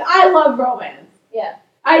 I love romance. Yeah.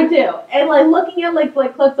 I do. And, looking at,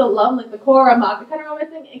 clips alone, the Korra Mako kind of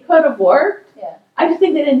romance thing, it could have worked. Yeah. I just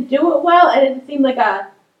think they didn't do it well, and it didn't seem like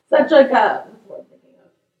what's the word I'm thinking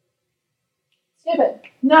of? Stupid.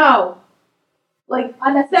 No.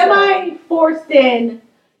 Semi-forced in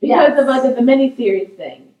because of, the miniseries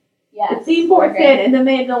thing. Yeah. It seemed forced in, and then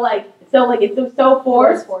they had to, it's so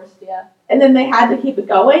forced. It was forced, yeah. And then they had to keep it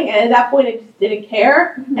going, and at that point, I just didn't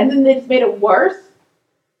care. Mm-hmm. And then they just made it worse.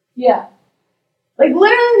 Yeah. Literally,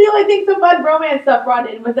 the only thing some fun romance stuff brought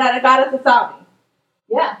in was that it got us Asami.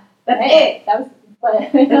 Yeah. That's it. That's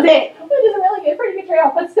it. Which is a really pretty good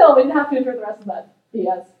trade-off, but still, we didn't have to enjoy the rest of that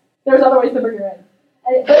because there's other ways to bring her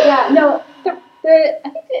in. But yeah, no, I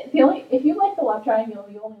think the only, if you like the love triangle,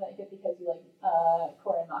 you only like it because you like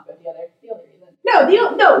Korra and Mako together. The only reason.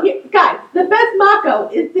 Guys, the best Mako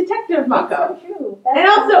is Detective Mako. That's so true. And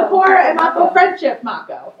also Korra and Mako friendship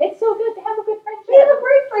Mako. It's so good. They have a good friendship. They have a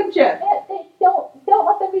great friendship. They don't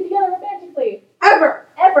let them be together romantically. Ever.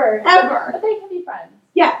 But they can be friends.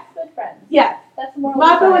 Yes. Good friends. Yes. That's more.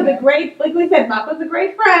 Mako is a great, like we said, Mako's a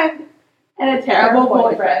great friend and a terrible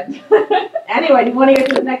boyfriend. Anyway, do you want to get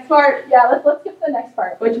to the next part? Yeah, let's get to the next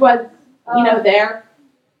part, which was there.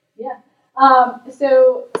 Yeah.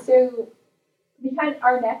 So behind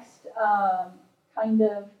our next kind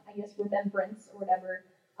of, I guess, remembrance or whatever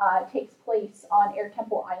takes place on Air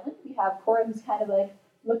Temple Island. We have Korra who's kind of like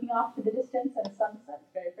looking off to the distance and the sunset.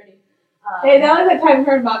 It's very pretty. Hey, that was that time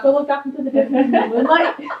her and Mako looked off into the distance in the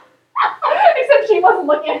moonlight. Except she wasn't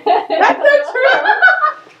looking at it. That's so true.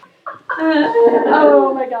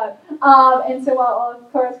 Oh my god. And so while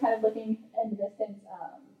Korra's kind of looking in the distance,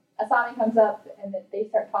 Asami comes up and they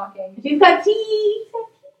start talking. She's got tea. She's got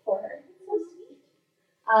tea for her. It's so sweet.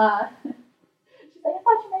 She's like, I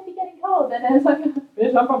thought you might be getting cold. And it's like,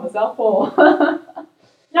 bitch, I'm from the South Pole.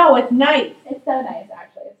 No, it's nice. It's so nice,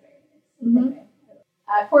 actually. It's very nice. Mm-hmm. Anyway.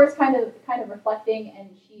 Korra's kind of reflecting,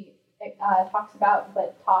 and she talks about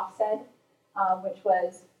what Toph said, which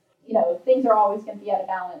was, things are always going to be out of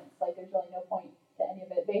balance. Like, there's really no point to any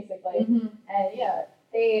of it, basically. Mm-hmm.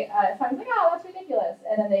 And Tommy's like, oh, that's ridiculous.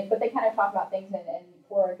 And then they kind of talk about things, and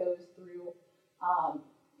Korra goes through,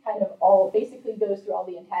 basically goes through all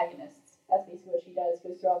the antagonists. That's basically what she does.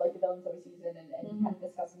 Goes through all the villains of the season and mm-hmm. kind of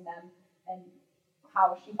discussing them and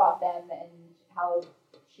how she fought them and how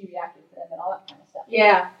she reacted to them and all that kind of stuff.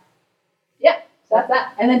 Yeah. Yeah. So that's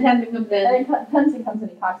that. And then Tenzin comes in. And then Tenzin comes in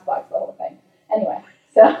and Cox blocks the whole thing. Anyway,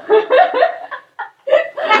 so.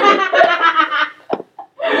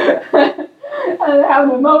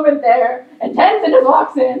 having a moment there, and Tenzin just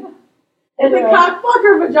walks in. Is it cock block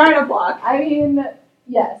or vagina block? I mean,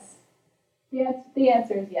 yes. The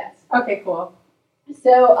answer is yes. Okay, cool.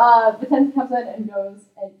 So, the Tenzin comes in and goes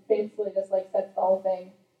and basically just like sets the whole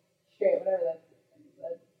thing straight, whatever that.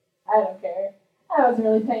 I don't care. I wasn't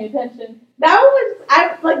really paying attention. That was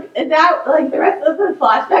the rest of the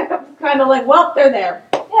flashback. That was kind of like, well, they're there.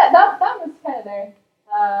 Yeah, that was kind of there.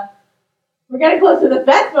 We're getting close to the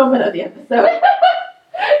best moment of the episode.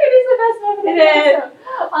 It is the best moment of the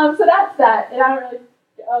episode. So that's that, and I don't really.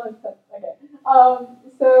 Oh, okay.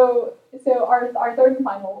 So our third and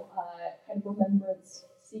final kind of remembrance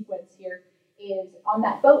sequence here is on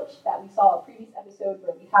that boat that we saw a previous episode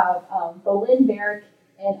where we have Bolin, Varric,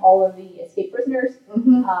 and all of the escaped prisoners.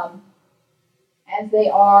 As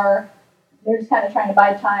they're just kind of trying to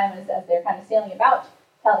buy time as they're kind of sailing about,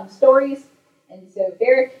 telling stories. And so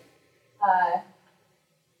Varric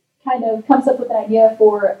kind of comes up with an idea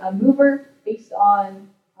for a mover based on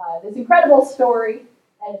this incredible story,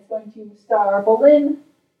 and it's going to star Bolin,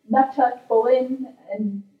 Nuktuk, Bolin,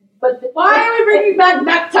 why are we bringing back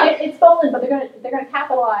Nuktuk? It's Bolin, but they're gonna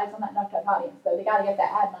capitalize on that Nuktuk audience, so they gotta get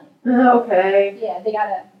that ad money. Okay. Yeah, they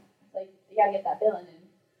gotta get that billing in.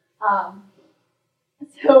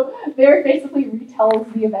 So Varric basically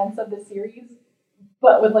retells the events of the series,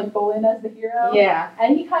 but with like Bolin as the hero. Yeah.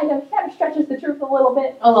 And he kind of stretches the truth a little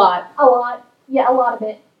bit. A lot. Yeah, a lot of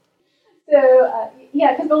it. So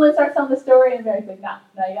because Bolin starts telling the story, and Varric's like, nah,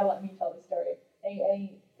 you gotta let me tell the story. And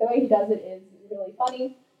the way he does it is really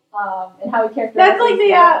funny. And how he characterizes. That's like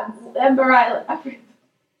the Ember Island.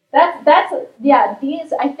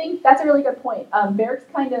 These I think that's a really good point. Varric's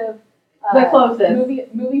kind of the closest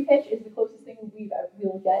movie pitch is the closest thing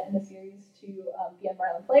we'll get in the series to the Ember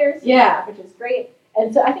Island players. Yeah, which is great.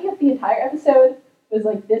 And so I think if the entire episode was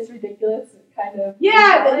like this ridiculous kind of they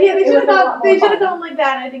should have gone like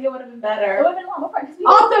that. I think it would have been better. It would have been a lot more fun.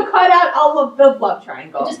 Also, cut out all of the love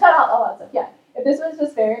triangle. Just cut out all that stuff. Yeah, if this was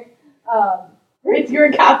just Varric. You're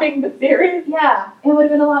recapping the series? Yeah, it would have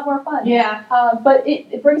been a lot more fun. Yeah. But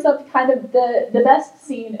it brings up kind of the best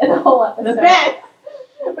scene in the whole episode. The best!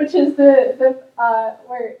 Which is the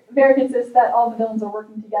where Varric insists that all the villains are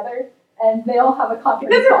working together, and they all have a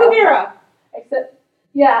conference call. This is Chimera! Except,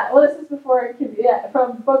 this is before,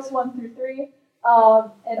 from books 1 through 3,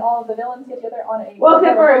 and all of the villains get together on a... Well,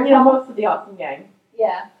 except for, most of the Awesome Gang.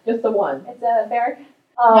 Yeah. Just the one. It's Varric.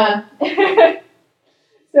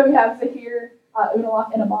 So we have Zahir,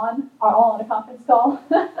 Unalaq, and Amon are all on a conference call.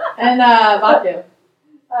 And Vaatu.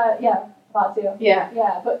 Vaatu.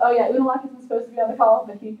 Yeah. But Unalaq isn't supposed to be on the call,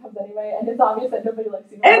 but he comes anyway, and it's obvious that nobody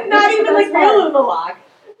likes Unalaq. And it's not even like real Unalaq.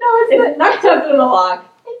 No, it's Nuktuk Unalaq.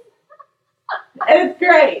 And it's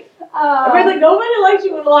great. Everybody's like, nobody likes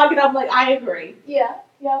you Unalaq, and I'm like, I agree. Yeah.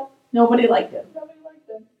 Nobody liked him.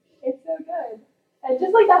 It's so good. And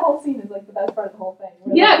just like that whole scene is like the best part of the whole thing.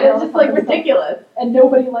 It's just like ridiculous. And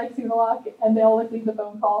nobody likes Unalaq, and they all like leave the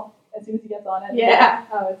phone call as soon as he gets on it. Yeah.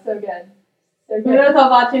 Oh, it's so good. You notice how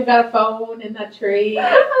Vaatu got a phone in that tree? I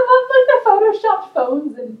love like the photoshopped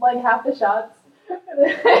phones in like half the shots. He's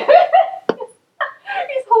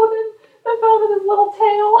holding the phone with his little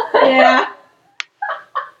tail. Yeah.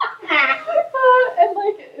 And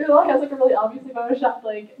like Unalaq has like a really obviously photoshopped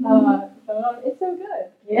phone. It's so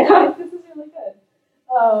good. Yeah. This is really good.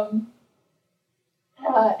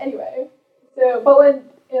 Anyway, so Bolin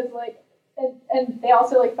is like, and they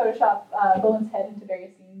also like Photoshop Bolin's head into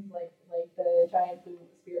various scenes, like the giant blue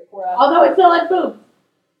spirit Korra. Although it still has boobs.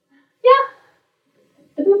 Yeah,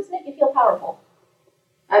 the boobs make you feel powerful.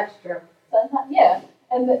 That's true. Yeah,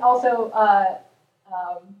 and then also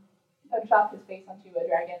Photoshop his face onto a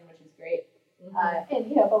dragon, which is great. And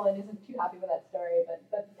Bolin isn't too happy with that story,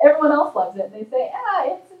 but everyone else loves it. And they say,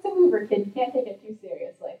 it's a mover, kid. You can't take it too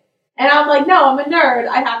seriously. And I'm like, no, I'm a nerd.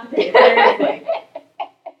 I have to take it seriously.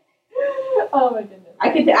 Oh my goodness. I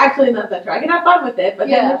can actually not that true. I can have fun with it, but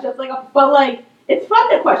then it's just like it's fun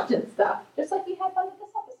to question stuff. Just like we had fun with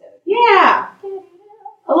this episode. Yeah.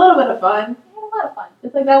 A little bit of fun. We had a lot of fun.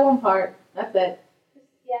 Just like that one part. That's it.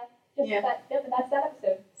 That. Yep, and that's that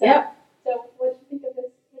episode. So, yep. So what did you think of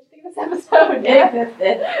this? Episode. It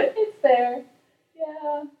existed. It's there.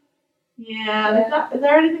 Yeah. Yeah. Is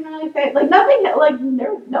there anything really to say? Like nothing. Like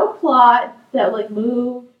there was no plot that like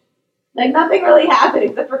moved. Like nothing really happened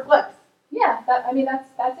except for clips. Yeah. That's it.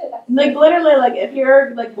 That's like literally, like if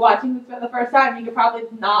you're like watching this for the first time, you could probably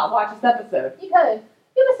not watch this episode. You could.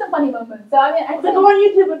 Give us some funny moments. So I mean, I go on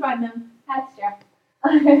YouTube and find them. That's true.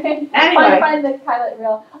 Anyway. Find the pilot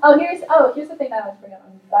reel. Here's the thing that I want to bring up.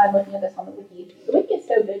 I'm looking at this on the wiki. The wiki is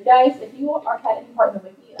so good, guys. If you had any part in the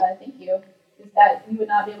wiki, thank you. Because that we would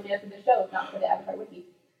not be able to get through the show if not for the Avatar Wiki.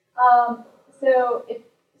 So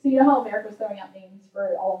you know how America was throwing out names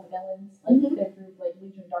for all of the villains, like their group, like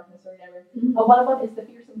Legion of Darkness or whatever. One of them is the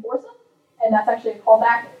Fearsome Foursome, and that's actually a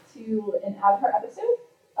callback to an Avatar episode,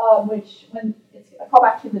 which when it's a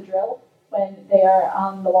callback to the drill when they are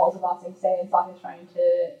on the walls of Ba Sing Se and Sokka's trying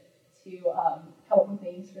to come up with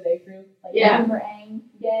names for their group, like the Boomerang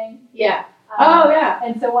Gang. Yeah.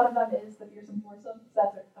 And so one of them is the Fearsome Foursome. So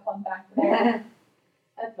that's a fun fact there.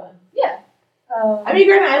 That's fun. Yeah. I mean,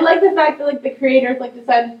 granted, I like the fact that like the creators like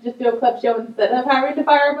decided to just do a clip show instead of having to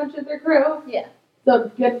fire a bunch of their crew. Yeah. So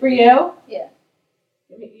good for you. Yeah.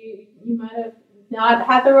 You might have not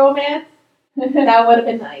had the romance. That would have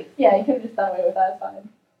been nice. Yeah, you could have just done away with that. It's fine.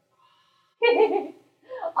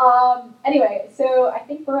 Anyway, so I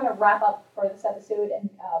think we're going to wrap up for this episode, and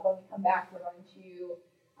when we come back, we're going to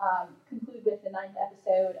conclude with the 9th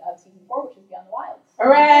episode of season 4, which is Beyond the Wilds.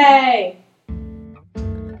 Hooray!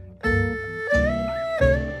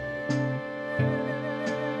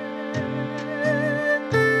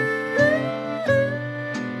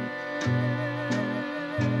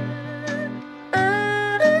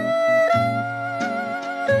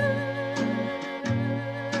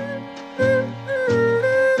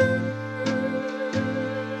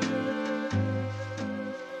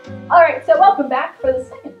 Alright, so welcome back for the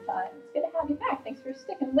second time. It's good to have you back. Thanks for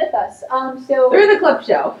sticking with us. So through the clip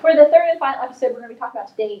show. For the third and final episode we're going to be talking about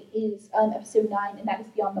today is episode 9, and that is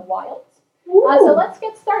Beyond the Wilds. So let's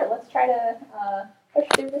get started. Let's try to push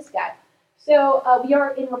through this guy. So we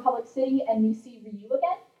are in Republic City, and we see Ryu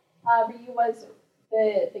again. Ryu was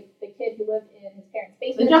the kid who lived in his parents'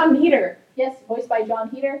 basement. The John Heater. Yes, voiced by John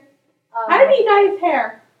Heater. How did he dye his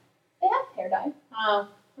hair? They have hair dye. Oh.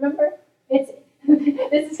 Remember?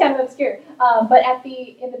 This is kind of obscure. But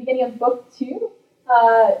in the beginning of book 2,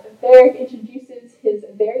 Varric introduces his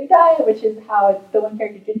Very dye, which is how the one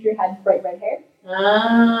character Ginger had bright red hair.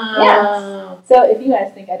 Oh. Yes. So if you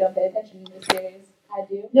guys think I don't pay attention to this series, I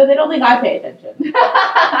do. No, they don't think I pay attention.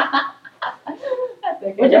 That's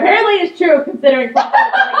okay. Which apparently is true, considering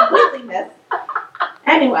I completely missed.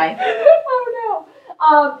 Anyway. Oh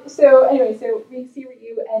no. So we see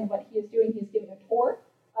Ryu, and what he is doing, he's giving a tour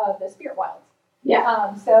of the Spirit Wilds.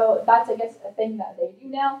 Yeah. So that's, I guess, a thing that they do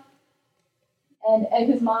now. And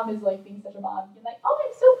his mom is like being such a mom, being like, "Oh,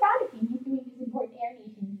 I'm so proud of him. He's doing these important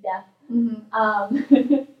animation stuff."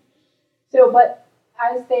 Mm-hmm. But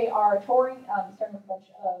as they are touring, starting with a bunch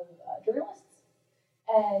of journalists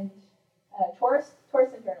and tourists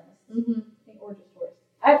and journalists. Mm-hmm. I think, or just tourists.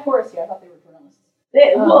 I have tourists here. I thought they were journalists.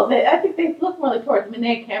 I think they look more like tourists. I mean,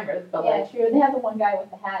 they have cameras, but yeah, true. They have the one guy with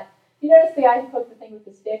the hat. You notice the guy who poked the thing with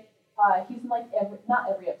the stick? He's in not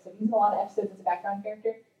every episode. He's in a lot of episodes as a background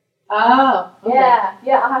character. Oh. Okay.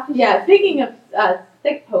 Yeah. I'll have to. Yeah. Speaking of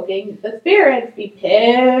stick poking, the spirits be pissed.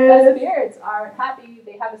 The spirits aren't happy.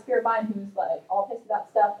 They have a spirit mind who's like all pissed about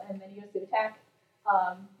stuff, and then he goes to attack.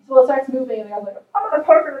 So it starts moving, and the guy's like, "I'm gonna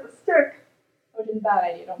poke it with a stick," which is a bad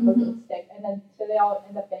idea. Don't poke it with a stick. And then so they all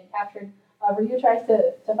end up getting captured. Ryu tries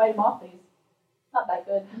to fight him off, but he's not that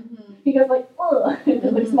good. Mm-hmm. He goes like, "Ugh," and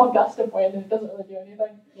there's like a small gust of wind, and it doesn't really do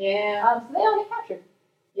anything. Yeah. So they all get captured.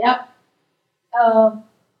 Yep.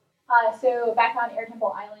 So back on Air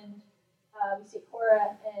Temple Island, we see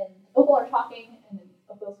Korra and Opal are talking, and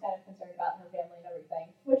Opal's kind of concerned about her family and everything,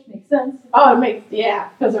 which makes sense. Oh, it makes, yeah.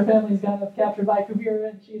 Because her family's kind of captured by Kuvira,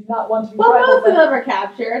 and she's not one to be Well, tribal. most of them are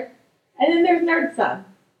captured. And then there's Nerd Son,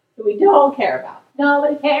 who we don't care about.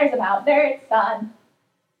 Nobody cares about Nerd Son.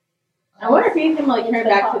 I wonder if he's going to turn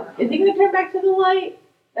back to... Is he going to turn back to the light?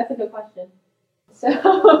 That's a good question.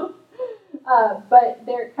 So... but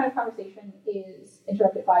their kind of conversation is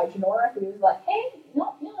interrupted by Jinora, who is like, "Hey,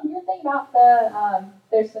 weird thing about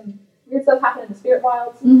there's some weird stuff happening in the Spirit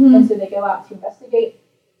Wilds," and so they go out to investigate.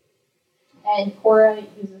 And Korra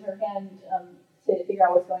uses her hand to figure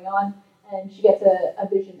out what's going on, and she gets a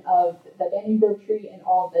vision of the Banyan Grove tree and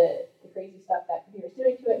all the crazy stuff that Kuvira is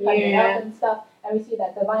doing to it, cutting it up and stuff. And we see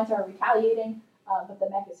that the vines are retaliating, but the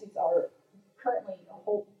mecha suits are currently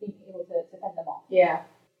being able to fend them off. Yeah.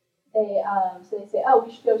 They say, "Oh,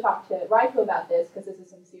 we should go talk to Raiko about this because this is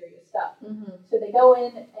some serious stuff." Mm-hmm. So they go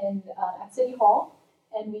in and at City Hall,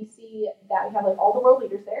 and we see that we have like all the world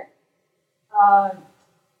leaders there.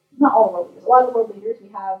 Not all the world leaders, a lot of the world leaders. We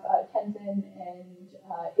have Tenzin and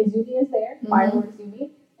Izumi is there, Fire Lord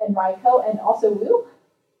Izumi, and Raiko, and also Wu.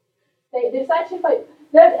 They decide to invite.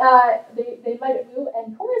 They invited Wu,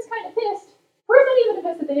 and Korra's kind of pissed. Korra's not even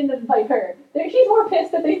pissed that they didn't invite her. She's more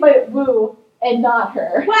pissed that they invited Wu and not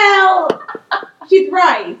her. Well, she's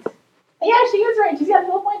right. Yeah, she is right. She's got a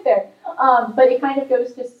little point there. But it kind of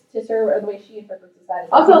goes to her, or the way she interprets society.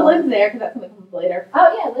 Also, Lynn's there, because that's something comes later.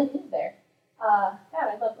 Oh, yeah, Lynn is there. God,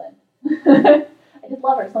 I love Lynn. I just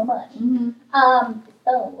love her so much. Mm-hmm.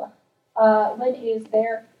 Lynn is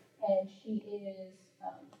there, and she is.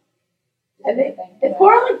 I think it's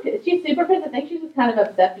more like she's super pissed. I think she's just kind of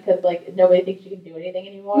upset because like nobody thinks she can do anything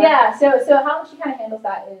anymore. Yeah. So how she kind of handles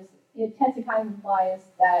that is Tenzin kind of implies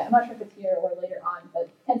that, I'm not sure if it's here or later on, but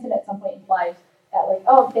Tenzin at some point implies that like,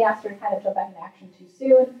 oh, they asked her to kind of jump back in action too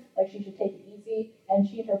soon, like she should take it easy, and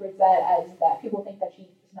she interprets that as that people think that she's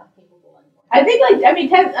not capable anymore. I think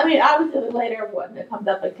obviously later when it comes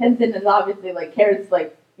up, like Tenzin is obviously like cares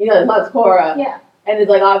like loves Korra. Yeah. And is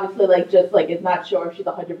like obviously like just like is not sure if she's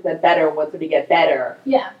 100% better, wants her to get better.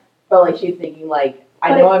 Yeah. But like she's thinking like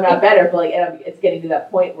I know I'm not better, but like it's getting to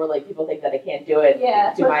that point where like people think that I can't do it.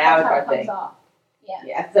 Yeah. Do my avatar thing. Yeah.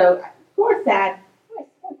 Yeah. So Korra's sad. Poor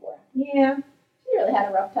Korra. Yeah. She really had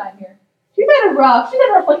a rough time here. She's had a rough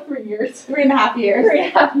like 3 years. 3.5 years.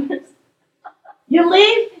 3.5 years. You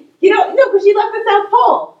leave? No, because she left the South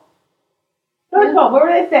Pole. North Pole. What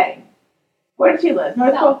were they saying? Where did she live?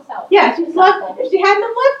 North Pole. South. Yeah, she's left. If she hadn't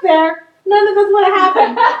have lived there, none of this would have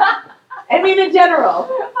happened. I mean, in general.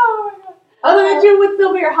 Oh my god. Other than you would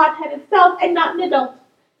still be your hot-headed self and not an adult.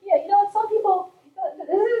 Yeah, some people.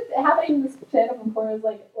 This is happening in this channel from Korra is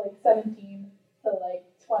like 17 to like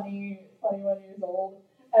 20, 21 years old,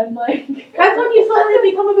 and like that's when you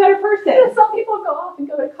suddenly become a better person. Some people go off and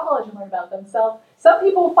go to college and learn about themselves. Some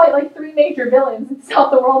people fight like 3 major villains and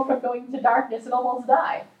stop the world from going into darkness and almost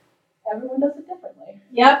die. Everyone does it differently.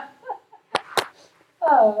 Yep.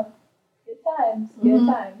 Oh, good times. Good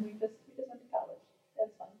times. We just went to college.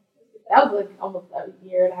 That's fun. That was like almost a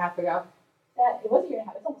year and a half ago. It was a year and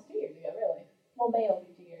a half. It's almost 2 years ago, really. Well, May will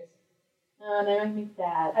be 2 years. Oh, that makes me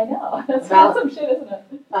sad. I know. That's about some shit, isn't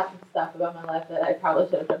it? Talking stuff about my life that I probably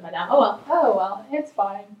should have put down. Oh well. It's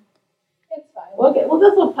fine. It's fine. Well,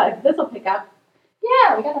 this will pick up.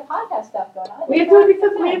 Yeah, we got the podcast stuff going on. We have over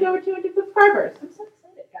 200 subscribers. I'm so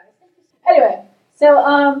excited, guys. Thank you. Anyway, so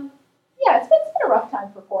yeah, it's been a rough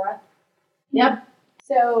time for Korra. Yep.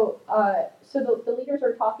 So the leaders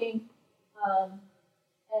are talking,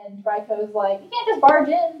 and Raiko's like, you can't just barge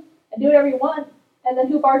in and do whatever you want. And then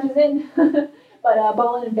who barges in? But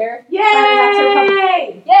Bolin and Barrack.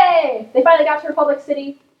 Yay! Yay! They finally got to Republic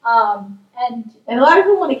City. And a lot of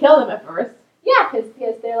people want to kill them at first. Yeah,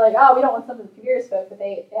 because they're like, oh, we don't want some of the Kavira's folk, but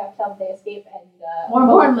they have to tell them they escape, and more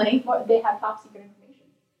importantly, they have top secret information.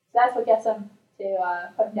 So that's what gets them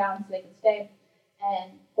to put them down so they can stay.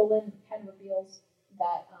 And Bolin kind of reveals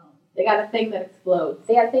that they got a thing that explodes.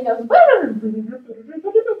 They got a thing that goes.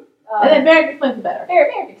 And then Barrack explains it better.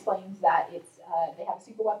 Barrack explains that it's they have a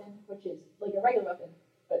super weapon, which is like a regular weapon,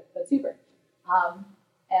 but super.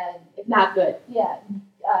 And it's not good. Yeah,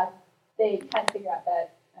 they kind of figure out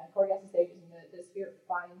that Korra is using the spirit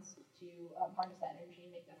finds to harness that energy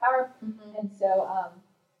and make that power. Mm-hmm. And so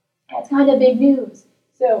that's kind of big news.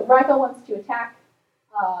 So Raiko wants to attack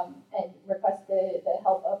and request the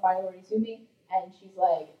help of Fire Lord Izumi, and she's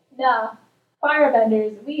like, nah,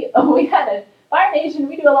 firebenders, we had a Fire Nation,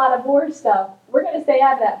 we do a lot of war stuff. We're going to stay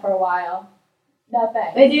out of that for a while. No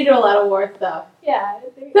thanks. They do a lot of war stuff. Yeah.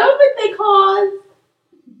 Some of it they cause.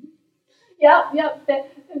 Yep.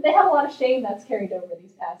 They have a lot of shame that's carried over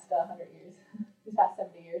these past 100 years. These past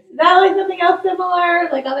 70 years. Is that like something else similar?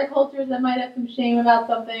 Like other cultures that might have some shame about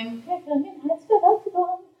something?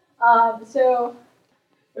 So...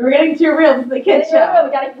 We're getting too real. This is a kid's show.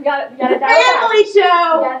 We gotta dial it back. Family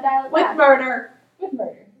show! We gotta dial it with back. murder. With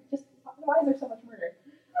murder. Just, why is there so much murder?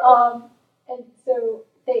 And so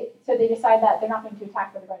they decide that they're not going to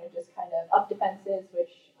attack, but they're going to just kind of up defenses, which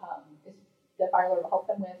is the Fire Lord will help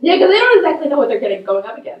them with. Yeah, because they don't exactly know what they're going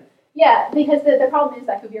up against. Yeah, because the problem is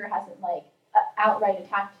that Kuvira hasn't like outright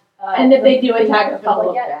attacked. And if they do attack, it's going to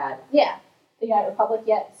look bad. Yeah, the United Republic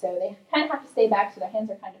yet, so they kind of have to stay back, so their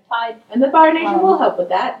hands are kind of tied. And the Fire Nation will help with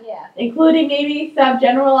that. Yeah, including maybe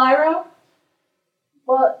Sub-General Iroh.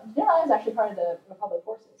 Well, General Iroh is actually part of the Republic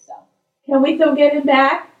forces, so. Can we still get him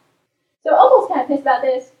back? So Opal's kind of pissed about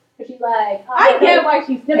this, because she's like, I get why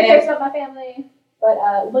she's never cares about my family, but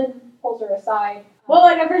Lynn pulls her aside. Well,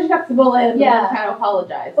 like, at first she talks to Bolin, yeah, kind of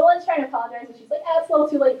apologize. Bolin's trying to apologize, and she's like, it's a little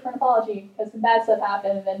too late for an apology, because some bad stuff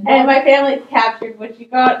happened, and my family's captured, which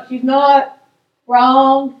she's not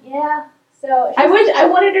wrong. Yeah, so... I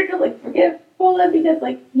wanted her to, like, forgive Bolin, because,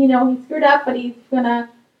 like, he screwed up, but he's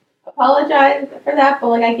gonna apologize for that, but,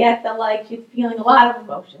 like, I get that, like, she's feeling a lot of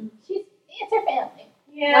emotions. It's her family.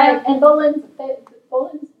 Yeah. Like, and Bolin's, not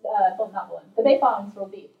Bolin, the Beifongs will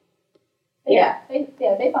be. Yeah.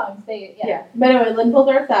 Beifongs, Yeah. But anyway, Lynn pulls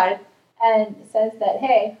her aside. and says that,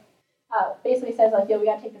 hey, basically says like, yo, we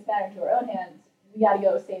gotta take this matter into our own hands. We gotta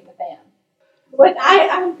go save the fam. But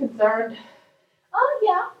I'm concerned. Oh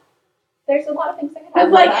yeah, there's a lot of things that can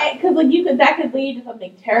happen. Because that could lead to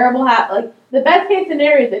something terrible happen. Like the best case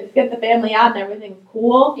scenario is they just get the family out and everything's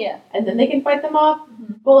cool. Yeah. And then they can fight them off.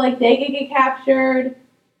 Mm-hmm. But like they could get captured,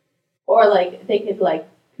 or like they could like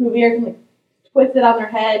Kuvir can like twist it on their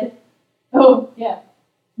head. Oh yeah.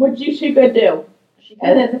 Which she could do.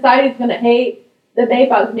 And then society's gonna hate the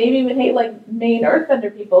Baybugs. Maybe even hate like main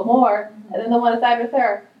Earthbender people more, and then they'll want to side with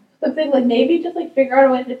her. So I'm saying like maybe just like figure out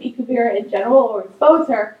a way to defeat Kuvira in general or expose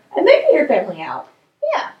her, and then get your family out.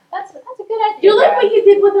 Yeah, that's a good idea. Do like what you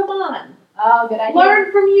did with Amon. Oh, good idea.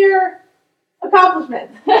 Learn from your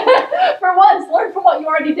accomplishments. For once, learn from what you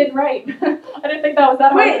already did right. I didn't think that was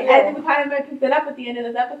that hard. Wait, I think we kind of picked it up at the end of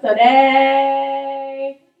this episode.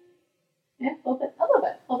 Hey. Yeah, a little bit.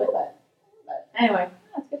 Anyway.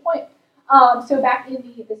 That's a good point. So back in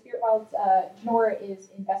the Spirit Wilds, Jinora is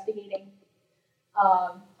investigating.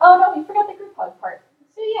 Oh no, we forgot the group hug part.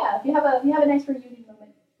 So yeah, if you have a nice reunion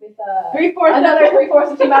moment with another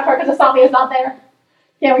 3/4 of Team Avatar because Asami is not there,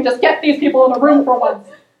 can't we just get these people in a room for once?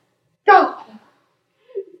 Go.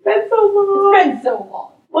 It's been so long. It's been so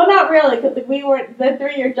long. Well, not really, because the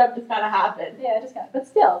 3-year jump just kind of happened. Yeah, it just kind of, but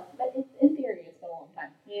still, in theory, it's been a long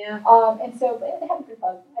time. Yeah. And so they have a group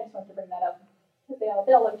hug. I just wanted to bring that up because they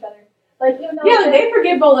all love each other. Like even though they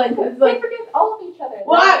forgive Bolin because they forgive all of each other.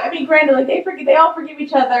 Well, I mean, granted, like they all forgive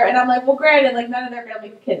each other, and I'm like, well, granted, like none of their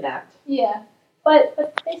families kidnapped. Yeah, but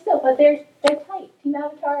they're tight. Team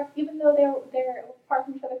Avatar, even though they're apart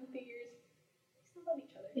from each other for 2 years, they still love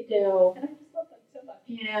each other. They do. And I just love them so much.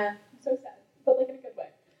 Yeah. I'm so sad, but like in a good way.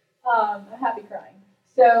 I'm happy crying.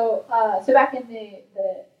 So back in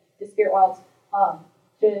the Spirit Wilds,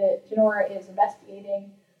 Jinora is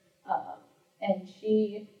investigating, and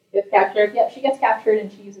she gets captured. Yep, she gets captured,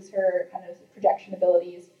 and she uses her kind of projection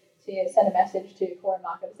abilities to send a message to Korra and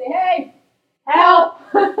Mako to say, "Hey, help!"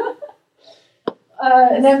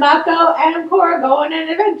 And then Mako and Korra go on an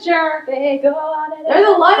adventure. They go on an adventure.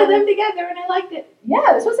 There's a lot of them together, and I liked it.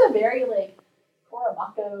 Yeah, this was a very like Korra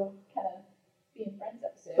Mako kind of being friends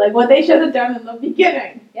episode. Like what they should have done in the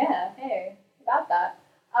beginning. Yeah, hey, about that.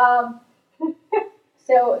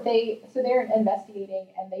 So they're investigating,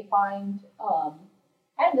 and they find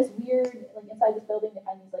kind of this weird, like inside this building, they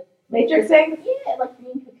find these like Matrix things. Yeah, like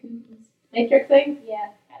green cocoons. Matrix things.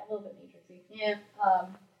 Yeah, kind of a little bit Matrixy. Yeah.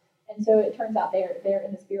 And so it turns out they're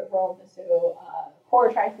in the spirit world. So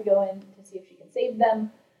Korra tries to go in to see if she can save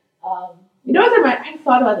them. You know what I just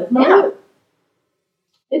thought about this. Remember? Yeah.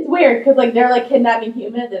 It's weird because like they're like kidnapping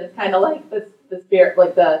humans, and it's kind of like the spirit,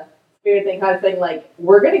 like the spirit thing, kind of thing. Like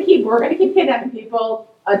we're gonna keep kidnapping people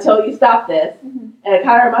until you stop this. Mm-hmm. And it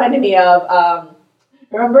kind of reminded me of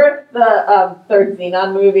remember the third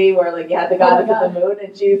Xenon movie where like you had the goddess of the moon,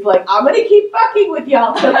 and she's like, I'm gonna keep fucking with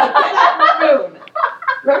y'all till you get off the moon.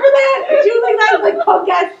 Remember that? And she was like that like punk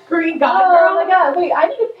ass green god girl. Oh my god! Wait, I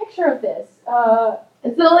need a picture of this.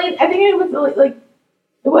 And Selene, I think it was like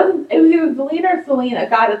it was either Selene or Selena,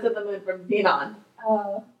 goddess of the moon from Xenon.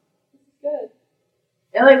 Good.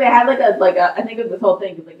 And like they had like a I think it was this whole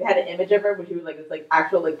thing because like they had an image of her where she was like this like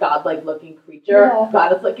actual like godlike looking creature,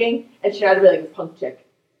 goddess looking, and she tried to be like this punk chick.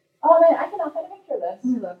 Oh man, I cannot find a picture of this.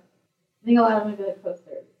 Look, I think a lot of them are like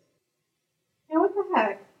posters. Yeah, what the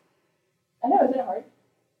heck? I know, isn't it hard?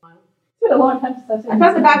 It's been a long time since I've seen. I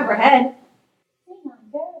found the back of her head.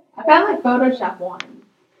 I found like Photoshop one.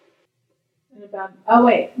 And I found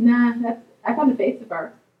I found the face of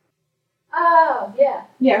her. Oh yeah.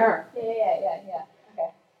 Yeah, her. Yeah.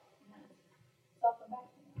 Okay.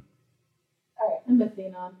 Alright. I'm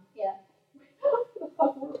missing on. Yeah. Where the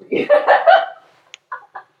fuck were we?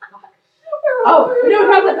 No, we're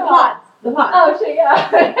talking about the pods. The pods. Oh shit,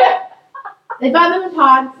 yeah. They found them in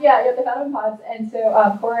pods. Yeah, they found them in pods, and so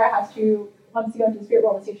Korra wants to go into the spirit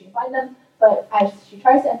world and see if she can find them. But as she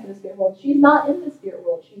tries to enter the spirit world, she's not in the spirit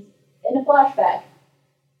world. She's in a flashback.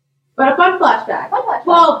 But a fun flashback.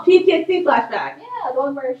 Well, PTSD flashback. Yeah, the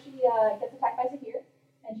one where she gets attacked by Zahir,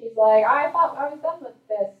 and she's like, I thought I was done with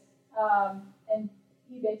this. And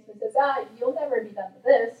he basically says, you'll never be done with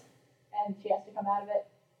this. And she has to come out of it.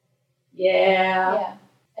 Yeah. Yeah.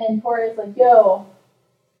 And Korra's like, yo,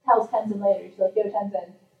 tells Tenzin later, she's like, yo,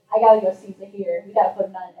 Tenzin, I gotta go see Zahir. We gotta put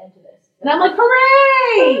an end to this. And I'm like,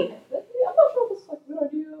 hooray! I'm not sure if this is like a good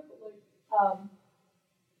idea, but like,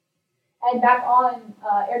 and back on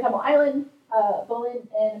Air Temple Island, Bolin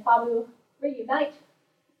and Pabu reunite.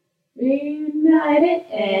 Reunited,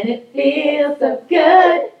 and it feels so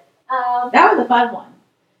good. That was a fun one.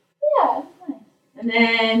 Yeah, it was nice. And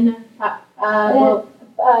then,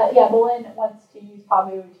 Bolin wants to use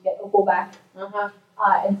Pabu to get Opal back.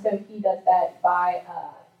 And so he does that by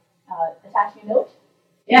attaching a note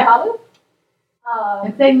to Pabu.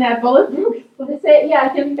 And saying that Bolin.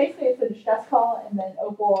 Basically it's a distress call, and then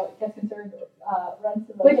Opal gets concerned, runs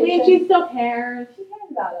to the Which location. means she still cares. She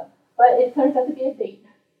cares about him, but it turns out to be a date,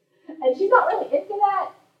 and she's not really into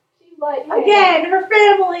that. She's like, hey, again, her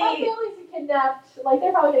family. My family's kidnapped. Like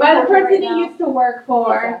they're probably by the person right he now. used to work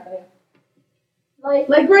for. Exactly.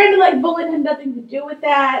 Like granted, like Bolin had nothing to do with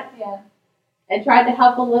that. Yeah. And tried to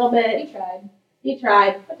help a little bit. He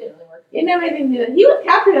tried. But it didn't really work. It never anything to do with it. He was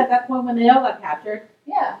captured at that point when they all got captured.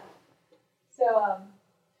 Yeah. So,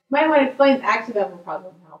 might want to explain the action of will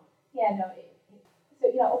probably help. Yeah, no.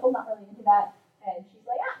 Opal's not really into that. And she's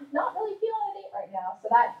like, not really feeling a date right now. So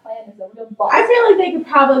that plan is a real bust. I feel like they could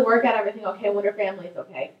probably work out everything okay when her family's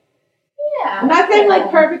okay. Yeah. I'm not saying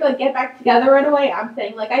like perfect, like get back together right away. I'm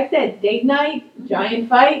saying, like I said, date night, giant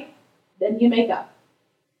fight, then you make up.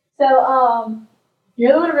 So,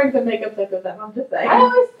 you're the one who brings up makeup stuff with them, I'm just saying. I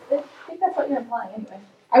always think that's what you're implying anyway.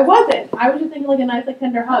 I wasn't. I was just thinking like a nice, like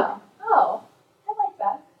tender hug. Oh, I like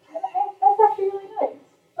that. That's actually really nice.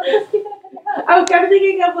 Let's just keep it a tender hug. I was kind of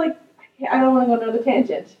thinking of like, I don't want to go on another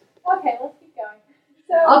tangent. Okay, let's keep going.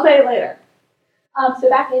 So I'll say it later. So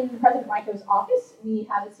back in President Raiko's office, we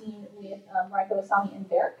have a scene with Raiko, Asami, and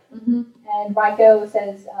Varric. Mm-hmm. And Raiko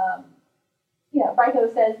says,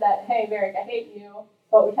 that, hey, Varric, I hate you,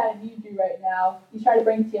 but we kind of need you right now. He's trying to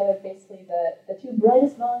bring together basically the two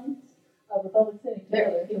brightest minds of Republic City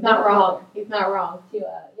together. He's not wrong. He's not wrong.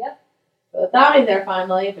 Yep. So Asami's there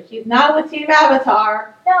finally, but she's not with Team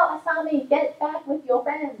Avatar. No, Asami, get back with your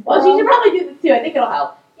friends. Well, she should probably do this too. I think it'll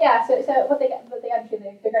help. Yeah, so what they got to do,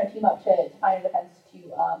 they're going to team up to find a defense to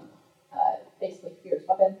basically Fear's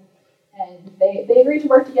weapon, and they agree to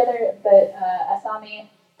work together. But Asami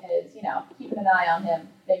is keeping an eye on him,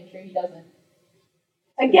 making sure he doesn't.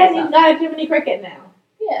 Again, he's got a Jiminy Cricket now.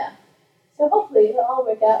 Yeah, so hopefully it'll all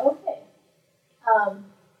work out okay.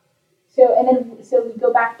 So we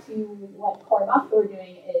go back to what Korra and Mako were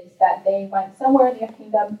doing is that they went somewhere in the Earth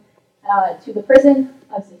Kingdom to the prison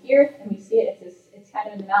of Zahir, and we see it. It's kind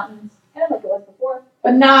of in the mountains, kind of like it was before,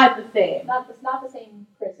 but not the same. Not the same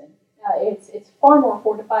prison. It's far more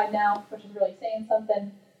fortified now, which is really saying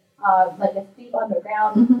something. Like it's deep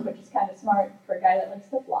underground, which is kind of smart for a guy that likes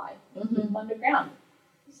to fly. Deep underground.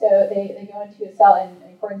 So they go into a cell,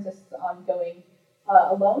 and Korra insists on going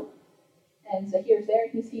alone. And Zahir's there.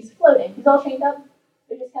 He's floating. He's all chained up.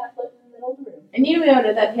 They're just kind of floating in the middle of the room. And you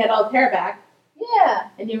noted that he had all his hair back. Yeah.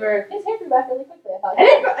 And you were. His hair grew back really quickly. I thought.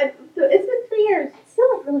 It's been 3 years. It's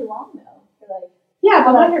still like really long though. Yeah,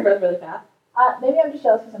 but my hair grows really fast. Maybe I'm just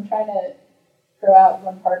jealous because I'm trying to grow out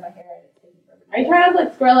one part of my hair. And it's taking forever. Are you trying to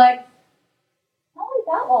look Skrillex? Not like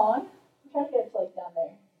that long. I'm trying to get it to like down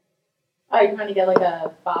there. Oh, you're trying to get like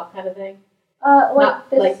a bob kind of thing? Like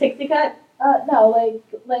this. Like pixie cut? No,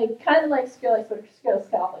 like kind of like Skrillex, but Skrillex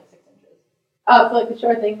cut off like 6 inches. Oh, so like the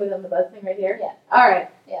short thing within the buzz thing right here? Yeah. All right.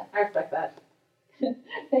 Yeah. I respect that.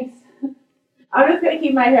 Thanks. I'm just gonna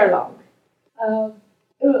keep my hair long.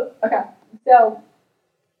 Okay. So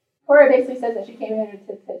Korra basically says that she came here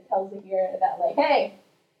to tell Zahir that like, hey,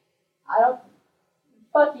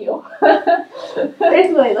 fuck you.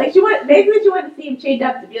 Basically, she wanted to see him chained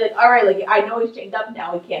up to be like, all right, like I know he's chained up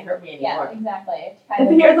now, he can't hurt me anymore. Yeah, exactly. And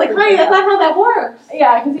Zahir's like, honey, that's not how that works.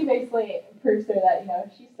 Yeah, because he basically proves to her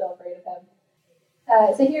that she's still afraid of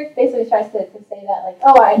him. Zahir basically tries to say that like,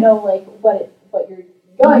 oh, I know like what you're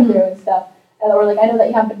going through and stuff, or like I know that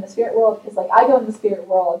you haven't been in the spirit world because like I go in the spirit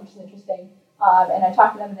world, which is interesting. And I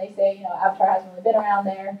talk to them and they say, Avatar hasn't really been around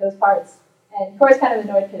there, those parts. And Korra's kind of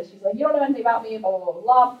annoyed because she's like, you don't know anything about me, blah, blah, blah,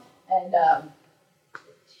 blah. And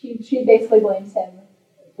she basically blames him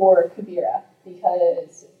for Kuvira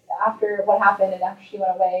because after what happened and after she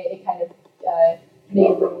went away, it kind of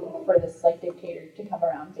made room for this like dictator to come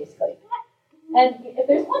around, basically. And if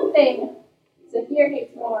there's one thing Zahir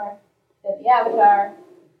hates more than the Avatar,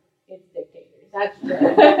 it's dictators. That's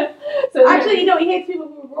true. So actually, he hates people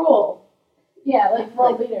who rule. Yeah, like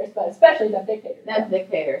world leaders, but especially them dictators. Them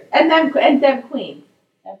dictators. And them queens. Them queens.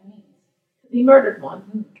 He murdered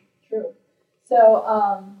one. True.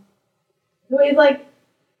 So, who is like,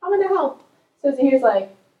 I'm gonna help. So Zahir's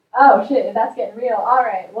like, oh shit, that's getting real.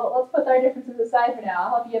 Alright, well, let's put our differences aside for now. I'll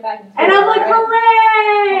help you get back in school. And I'm like,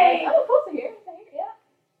 hooray! Oh, cool, Zahir. Yeah.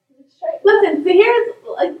 Straight. Listen, Zahir's,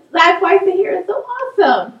 like, that's why Zahir is so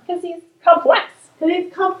awesome. Because he's complex.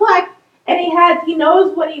 And he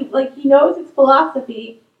knows he knows his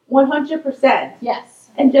philosophy 100%. Yes.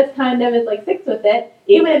 And just kind of is like sticks with it,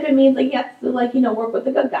 even if it means like he has to work with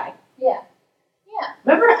the good guy. Yeah. Yeah.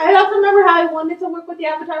 I also remember how I wanted to work with the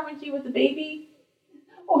Avatar when she was a baby.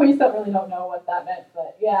 Well, we still really don't know what that meant,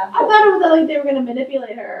 but yeah. I thought it was like they were going to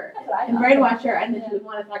manipulate her and brainwash her, and then she would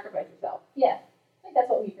want to sacrifice herself. Yeah. I think that's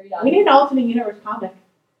what we agreed on. We need an alternate universe comic.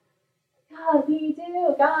 God, we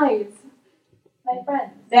do, guys. My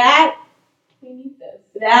friends. We need this.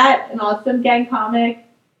 An Awesome Gang comic.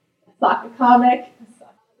 A Sokka comic.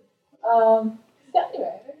 So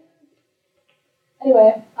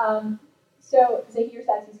anyway, so Zahir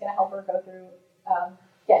says he's going to help her go through,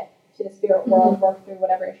 get to the spirit world, work through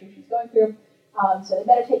whatever issue she's going through. So they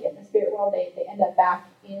meditate in the spirit world. They end up back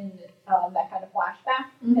in that kind of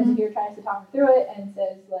flashback. And Zahir tries to talk her through it and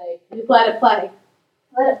says, like, just let it play.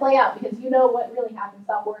 Let it play out, because you know what really happened.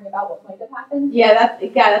 Stop worrying about what might have happened. Yeah,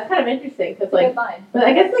 that's kind of interesting, because like, but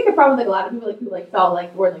I guess like a problem with like a lot of people like who like saw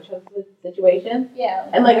like were like situations. Yeah.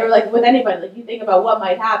 And like or like with anybody, like you think about what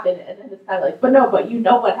might happen, and then it's kind of like, but you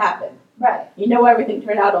know what happened. Right. You know everything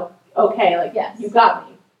turned out okay. Like yes. You got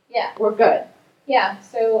me. Yeah. We're good. Yeah.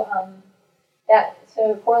 So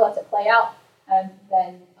so Korra lets it play out, and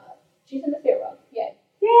then she's in the spirit world. Yay.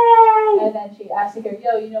 Yay! And then she asks her,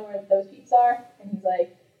 yo, you know where those peeps are? And he's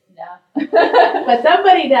like, nah. But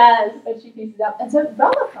somebody does. But she pieces up. And so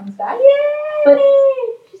Bella comes back. Yay! But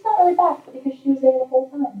she's not really back because she was there the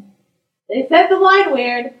whole time. They said the line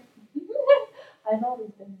weird. I've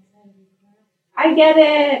always been inside of you. I get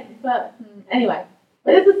it. But anyway.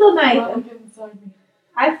 But this is still nice.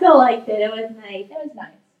 I still liked it. It was nice. It was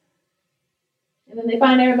nice. And then they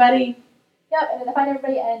find everybody. Yep, and then they find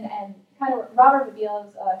everybody and kind of Robert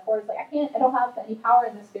reveals Korra's like, I don't have any power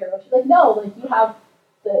in the spirit world. She's like, no, like you have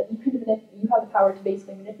the power to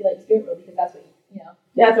basically manipulate the spirit world, because that's what you know.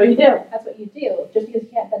 That's what you do. That's what you do. Just because you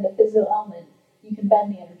can't bend the physical element, you can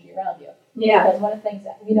bend the energy around you. Yeah. Because one of the things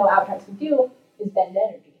that we know avatars can do is bend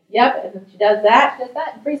energy. Yep, and then she does that. She does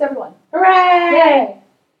that and frees everyone. Hooray! Yay!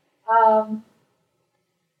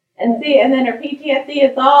 And then her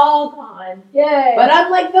PTSD is all gone. Yay! But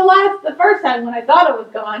unlike the first time when I thought it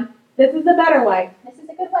was gone, this is a better way. This is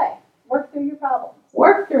a good way. Work through your problems.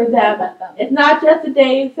 Work through them. It's not just a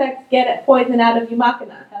Deus Ex, get it poison out of you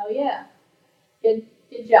machina. Hell yeah. Good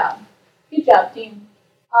job. Good job, team.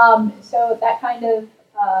 So that kind of,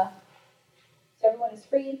 so everyone is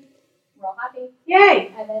freed. We're all happy.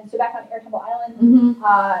 Yay! And then, so back on Air Temple Island,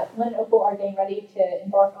 Mm-hmm. Lin and Opal are getting ready to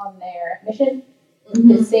embark on their mission Mm-hmm.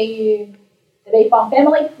 to save the Beifong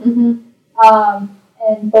family. Mm-hmm.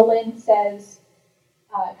 And Bolin says,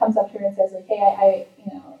 comes up to her and says, like, hey,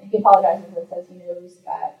 he apologizes and says he knows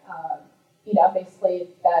that, basically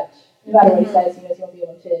that no matter what he says, he knows he won't be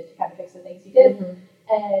able to kind of fix the things he did. Mm-hmm.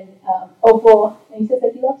 And Opal, and he says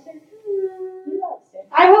that he loves her. He loves her.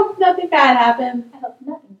 I hope nothing bad happens. I hope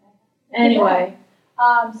nothing bad happens. Anyway.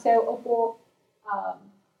 So Opal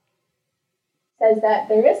says that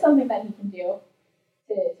there is something that he can do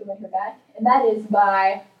to win her back, and that is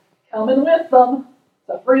by coming with them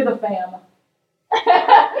to free the fam.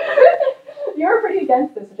 You were pretty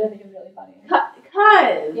against this, which I think is really funny.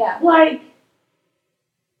 Because, yeah. Like,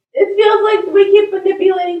 it feels like we keep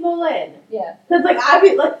manipulating Bolin. Yeah. Because,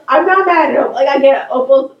 I'm not mad at her. Like, I get it.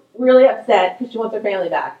 Opal's really upset because she wants her family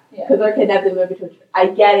back. Yeah. Because they're kidnapped in the between. I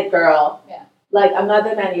get it, girl. Yeah. Like, I'm not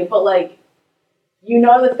that mad at you, but, like, you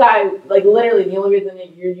know this guy, like, literally, the only reason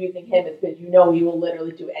that you're using him is because you know he will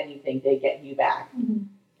literally do anything to get you back. Mm-hmm.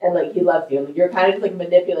 And, like, he loves you. And, like, you're kind of just, like,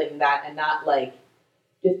 manipulating that and not, like,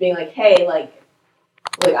 just being like, hey, like,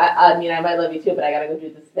 I mean, I might love you too, but I gotta go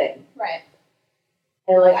do this thing. Right.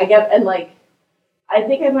 And, like, I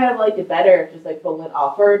think I might have liked it better if just, like, Bolin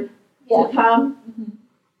offered to come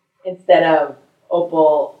instead of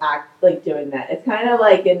Opal doing that. It's kind of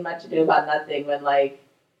like in Much Ado About Nothing when, like,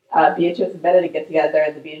 Beatrice and Benedict get together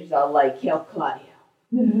and the Beatrice are all like, kill Claudio.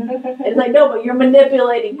 It's like, no, but you're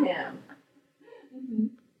manipulating him. Mm-hmm.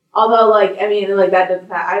 Although, like, I mean, like, that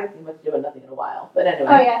doesn't I haven't seen Much Ado About Nothing in a while. But anyway.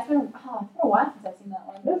 Oh, yeah, it's been a while since I've seen that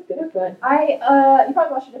one. It's good, it's good. You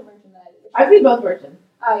probably watched a different version than I did. I've seen both versions.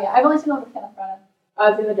 Oh, yeah, I've only seen the one with Kenneth Branagh.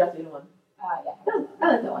 I've seen the Joss Whedon one. Yeah. I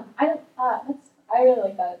like that one. I really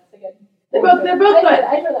like that. It's a good. They're both good.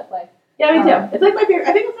 I enjoy that play. Yeah, me too. It's like my favorite.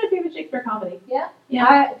 I think it's my favorite Shakespeare comedy. Yeah.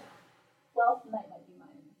 Yeah. Twelfth Night might be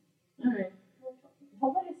mine. All right.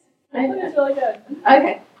 It's really good.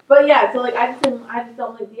 Okay, but yeah, so like I just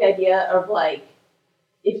don't like the idea of like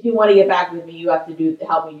if you want to get back with me, you have to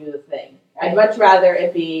help me do this thing. Right. I'd much rather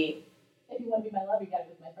it be. If you want to be my love, you gotta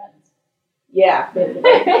be with my friends. Yeah,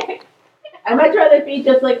 basically. I'd much rather it be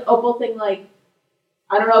just like Opal thing like.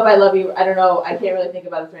 I don't know if I love you. I don't know. I can't really think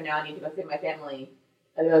about this right now. I need to go save my family.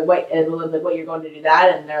 And they're like, wait, and Belinda's like, what, you're going to do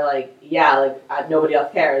that? And they're like, yeah, like, nobody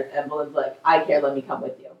else cares. And Belinda's like, I care, let me come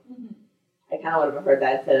with you. Mm-hmm. I kind of would have preferred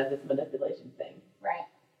that instead of this manipulation thing. Right.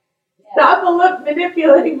 Yeah. Stop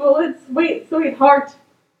manipulating bullets, sweetheart.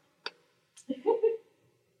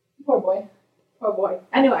 Poor boy. Oh boy.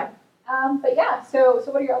 Anyway. But yeah, so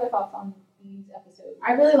what are your other thoughts on these episodes?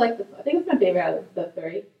 I really like this one. I think it's my favorite out of the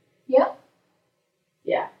 3. Yeah?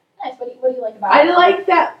 Yeah. Nice. What do you like about it? I like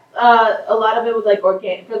that a lot of it was like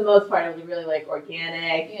organic. For the most part, it was really like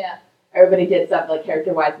organic. Yeah. Everybody did stuff like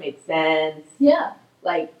character-wise made sense. Yeah.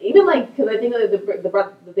 Like, even like, because I think like,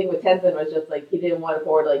 the thing with Tenzin was just like, he didn't want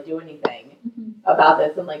Korra to like do anything about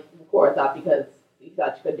this. And like, Korra thought because he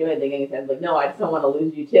thought she couldn't do anything, and he said, like, no, I just don't want to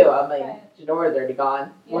lose you too. I'm like, Janora's already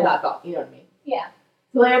gone. Yeah. Well, not gone. You know what I mean? Yeah.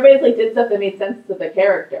 So like, everybody's like did stuff that made sense to the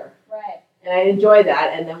character. Right. And I enjoyed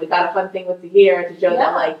that. And then we got a fun thing with Zahir to show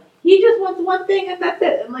them like, he just wants one thing and that's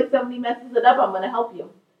it. And like, somebody messes it up, I'm going to help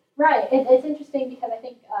you. Right. It's interesting because I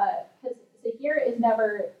think, because Zahir is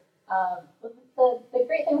never, the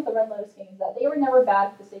great thing with the Red Lotus King is that they were never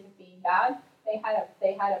bad for the sake of being bad. They had a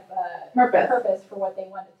purpose for what they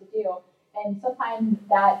wanted to do. And sometimes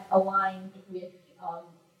that aligned with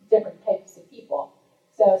different types of people.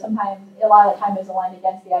 So sometimes, a lot of the time, it was aligned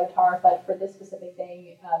against the Avatar, but for this specific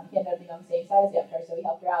thing, he ended up being on the same side as the Avatar, so he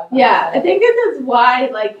helped her out. Yeah, I think this is why,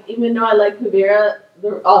 like, even though I like Kuvira,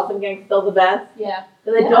 the Awesome Gang's still the best. Yeah.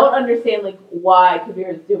 Because I don't understand, like, why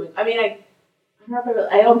Kuvira's doing. I mean, I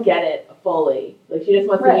don't get it fully. Like, she just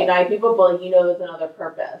wants to unite people, but like, there's another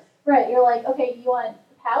purpose. Right. You're like, okay, you want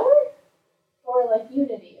power or like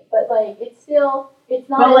unity, but like it's not.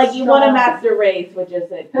 But like you want a master race, which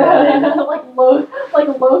isn't good. like low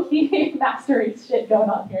key master race shit going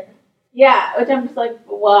on here. Yeah, which I'm just like,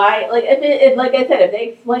 why? Like if like I said, if they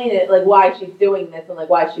explain it, like why she's doing this and like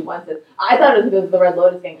why she wants this, I thought it was because of the Red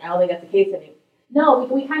Lotus Gang. I don't think that's the case anymore. No,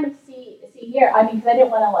 we kind of see here. I mean, because I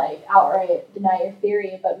didn't want to like outright deny your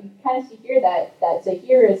theory, but we kind of see here that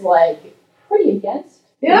Zahir is like pretty against.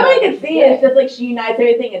 The only way I can see it is just like she unites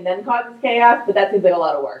everything and then causes chaos, but that seems like a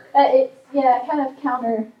lot of work. It's kind of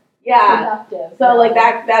counterproductive. Yeah. So like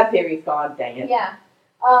that theory's gone. Dang it. Yeah.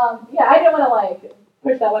 I didn't want to like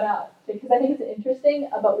push that one out because I think it's interesting,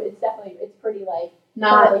 but it's pretty like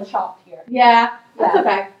not really chopped here. Yeah. That's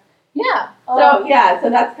okay. Yeah. So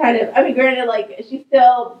that's kind of. I mean, granted, like she's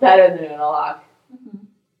still better than Unalaq,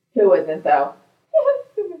 who isn't though.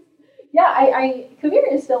 Yeah,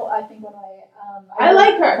 Kuvira is still, I think, one of my. I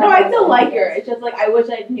like her. No, I still like her. It's just like I wish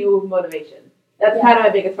I knew motivation. That's kind of my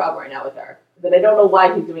biggest problem right now with her. That I don't know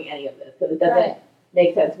why she's doing any of this because it doesn't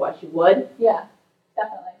make sense why she would. Yeah,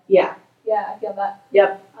 definitely. Yeah. Yeah, I feel that.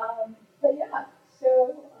 Yep. But yeah.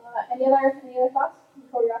 So, any other thoughts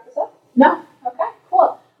before we wrap this up? No. Okay.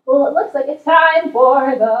 Cool. Well, it looks like it's time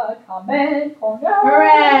for the comment corner.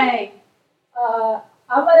 Hooray! I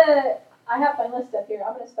have my list up here.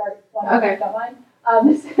 I'm going to start one. Okay. If you don't mind.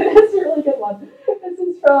 This is a really good one. This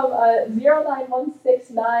is from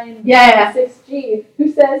 09169-6G,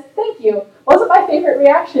 who says, "Thank you. Wasn't my favorite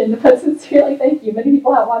reaction, but sincerely thank you. Many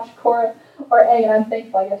people have watched Korra or A, and I'm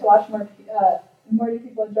thankful I get to watch more new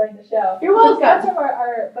people enjoying the show." You're welcome. That's from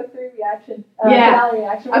our book 3 reaction, finale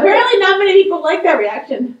reaction. Apparently not many people like that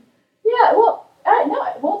reaction. Yeah, well, no,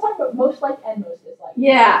 we'll talk about most liked and most disliked.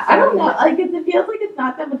 Yeah, so I don't know. Like, it feels like it's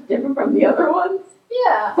not that much different from the other ones.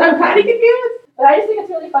 Yeah. So I'm kind of confused. But I just think it's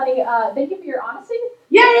really funny. Thank you for your honesty.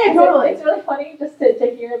 Yeah, totally. It's really funny just to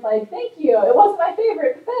hear, like, thank you. It wasn't my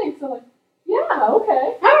favorite, but thanks. I'm like, yeah,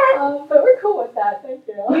 okay. All right. But we're cool with that. Thank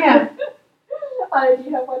you. Yeah. Do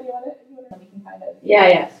you have one you want to? We can kind of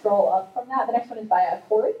scroll up from that. The next one is by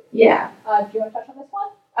Corey. Yeah. Do you want to touch on this one?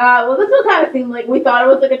 Well, this one kind of seemed like we thought it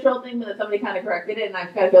was like a troll thing, but then somebody kind of corrected it, and I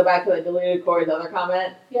kind of feel bad because I deleted Corey's other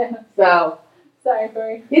comment. Yeah. So. Sorry,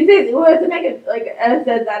 Corey. It's to make it, like Anna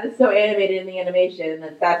says, that is so animated in the animation, and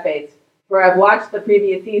that's that face. Where I've watched the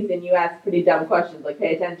previous season, you asked pretty dumb questions, like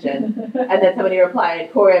pay attention. And then somebody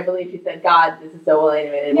replied, Corey, I believe she said, God, this is so well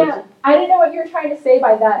animated. Yeah, I didn't know what you were trying to say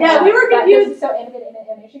by that. Yeah, we were confused. This is so animated in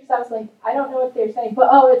animation, because I was like, I don't know what they're saying. But,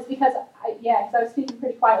 it's because, because I was speaking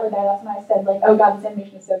pretty quietly there. That's when I said, like, oh, God, this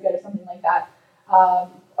animation is so good, or something like that. Oh,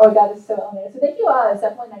 God, this is so animated. So thank you,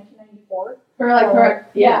 Zeppelin 1994.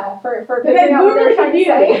 Correct. Yeah. For figuring out what they were trying to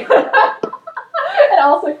say. And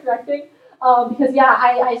also correcting. Because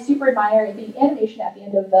I super admire the animation at the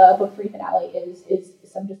end of the book 3 finale is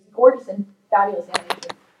some just gorgeous and fabulous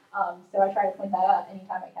animation. So I try to point that out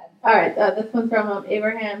anytime I can. All right, this one's from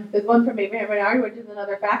Abraham. There's one from Abraham Renard, which is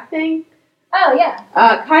another fact thing. Oh yeah.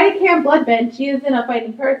 Kaya can't bloodbend. She isn't a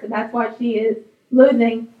fighting person. That's why she is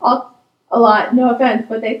losing a lot. No offense,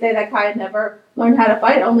 but they say that Kaya never learned how to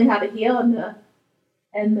fight, only how to heal.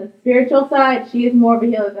 And the spiritual side, she is more of a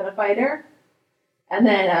healer than a fighter. And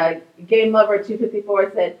then Game Lover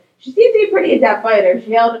 254 said, she seems to be a pretty adept fighter.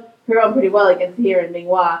 She held her own pretty well against Tahir and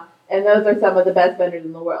Minghua, and those are some of the best benders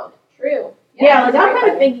in the world. True. Yeah, like I'm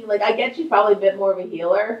kind of thinking, like I get she's probably a bit more of a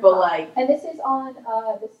healer, but like. And this is on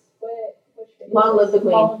which video? Long Live the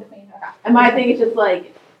Queen. Long Live the Queen. Okay. And my thing is just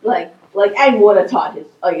like Aang would have taught his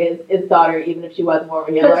daughter even if she was more of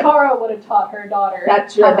a healer. Katara would have taught her daughter. That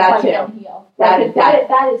too. That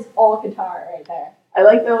is all Katara right there. I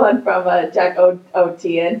like the one from Jack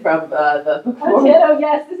O'Tien from the before. Oh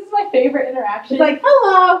yes, this is my favorite interaction. She's like,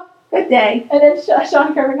 hello, good day. And then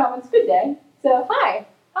Sean Kerwin comments, good day. So, hi,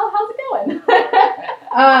 how's it going?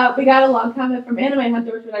 We got a long comment from Anime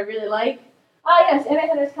Hunter, which I really like. Yes, Anime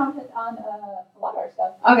Hunter's comment on a lot of our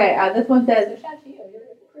stuff. Okay, this one says, so shout out to you, you're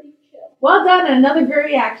pretty chill. Well done, and another great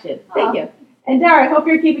reaction. Thank you. And Dara, I hope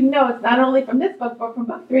you're keeping notes, not only from this book, but from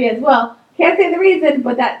book 3 as well. Can't say the reason,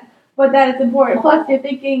 but that it's important. Plus, you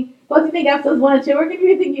think episodes 1 and 2 are going to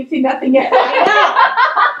be thinking you've seen nothing yet.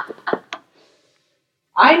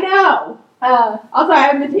 I know. Also, I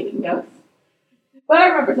haven't been taking notes. But I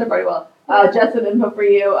remember so pretty well. Just some info for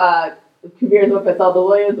you. Kabir's book with all the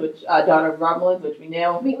lawyers, which daughter of Romulans, which we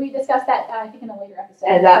knew. We discussed that, I think, in a later episode.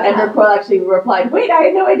 And Ember Quill actually replied, wait, I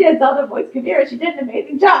had no idea Zelda voiced Kabir. She did an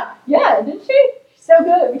amazing job. Yeah, didn't she? She's so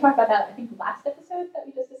good. We talked about that, I think, last episode that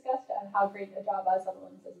we just discussed, and how great a job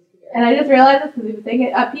Sutherland does as Kabir. And I just realized this because we were saying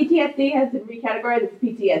it. PTSD has been recategorized as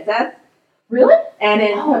PTSS. Really? And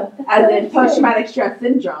in post-traumatic stress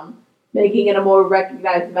syndrome, making it a more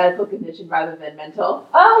recognized medical condition rather than mental.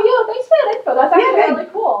 Oh, yeah, thanks for that info. That's actually really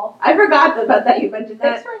cool. I forgot about that. You mentioned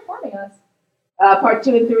that. Thanks for informing us. Part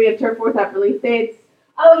 2 and 3 of Turf Wars have release dates.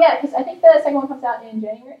 Oh, yeah, because I think the second one comes out in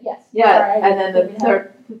January. Yes. Yeah, sorry, and then the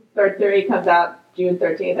third 3 comes out June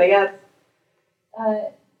 13th, I guess.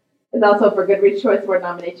 It's also for Goodreads Choice Award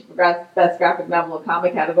nomination for Best Graphic Novel and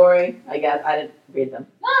Comic category. I guess. I didn't read them.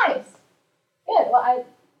 Nice. Good. Well,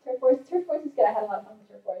 Turf Wars is good. I had a lot of fun with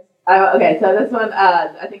Turf Wars. Okay, so this one,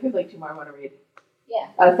 I think there's like 2 more I want to read. Yeah.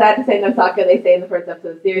 Sad to say, Nosaka, they say in the first episode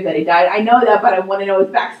of the series that he died. I know that, but I want to know his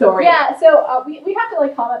backstory. Yeah, so we have to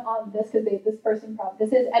comment on this because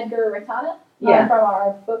this is Edgar Ratana from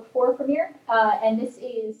our book 4 premiere, and this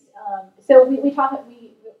is so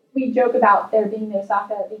we joke about there being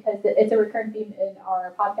Nosaka because it's a recurring theme in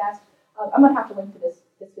our podcast. I'm gonna have to link to this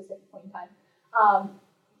specific point in time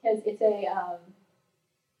because it's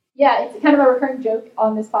it's kind of a recurring joke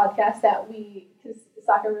on this podcast that because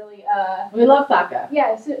Sokka really we love Sokka.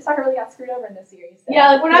 Yeah, so Sokka really got screwed over in this series. So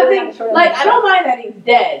yeah, like we're not saying I don't mind that he's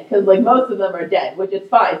dead because like most of them are dead, which is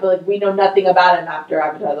fine. But like we know nothing about him after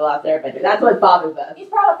Avatar: The Last Airbender. That's what bothers us. He's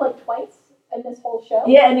brought up like twice in this whole show.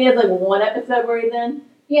 Yeah, and he has like one episode where he's in.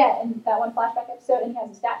 Yeah, and that one flashback episode, and he has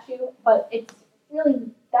a statue, but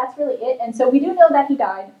that's really it. And so we do know that he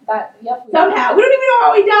died. Somehow we don't even know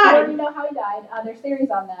how he died. We don't even know how he died. There's theories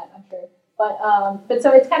on that, I'm sure. But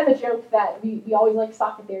so it's kind of a joke that we always like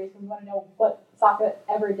Sokka theories. We want to know what Sokka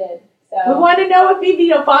ever did. So we want to know if he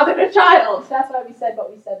fathered a child. So that's why we said what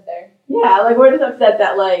we said there. Yeah, like we're just upset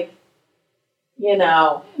that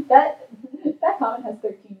that comment has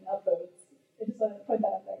 13 upvotes. I just want to point that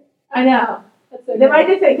out there. I know. That's so they might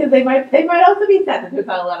just say because they might also be sad that there's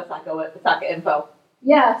not a lot of Sokka info.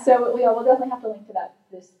 Yeah, so we'll definitely have to link to that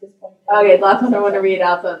this point. Okay, the last one I want to read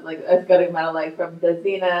also like a good amount of from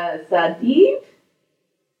Dazina Sadiv.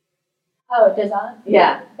 Oh, Dazan.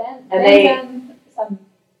 Yeah. Then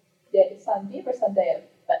Sandeep or Sandev.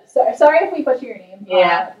 But sorry if we butcher your name.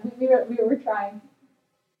 Yeah. We were trying.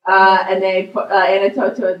 And they put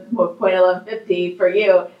Anatoto .1150 for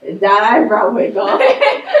you. That eyebrow wiggle.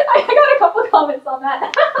 I got a couple comments on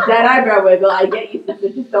that. That eyebrow wiggle. I get you, sister.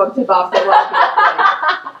 Just don't tip off so well.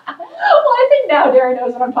 Well, I think now Darren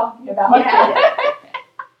knows what I'm talking about. Yeah.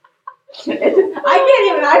 I can't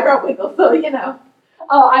even eyebrow wiggle, so you know.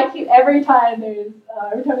 Oh, I keep every time there's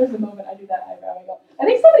a moment I do that eyebrow wiggle. I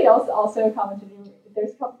think somebody else also commented.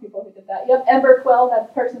 There's a couple people who did that. Yep, Ember Quill,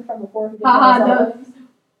 that person from before who did those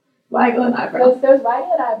waggling eyebrows. Those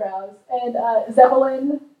waggling eyebrows. And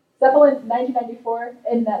Zeppelin 1994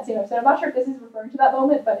 in that same episode. I'm not sure if this is referring to that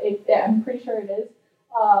moment, but I'm pretty sure it is.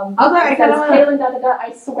 I says, Kaylin,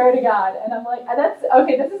 I swear to God. And I'm like, that's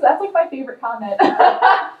like my favorite comment.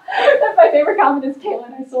 That's my favorite comment is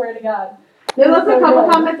Kaylin, I swear to God. There's also a couple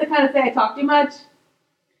comments that kind of say I talk too much.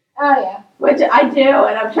 Oh, yeah. Which I do,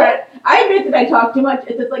 and I'm trying. I admit that I talk too much.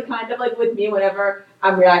 It's just like kind of like with me whenever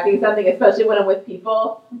I'm reacting to something, especially when I'm with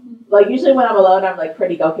people. Mm-hmm. Like usually when I'm alone, I'm like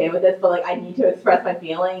pretty okay with this, but like I need to express my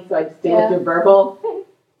feelings, so I just do it through verbal.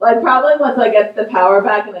 Like probably once I get the power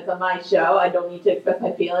back and it's on my show, I don't need to express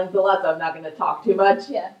my feelings a lot, so I'm not going to talk too much.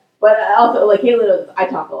 Yeah. But also, like Caitlin knows, I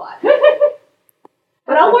talk a lot.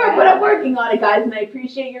 But I'm working on it, guys, and I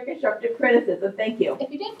appreciate your constructive criticism. Thank you.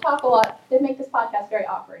 If you didn't talk a lot, it'd make this podcast very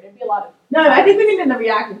awkward. It'd be a lot of... No, I think we need the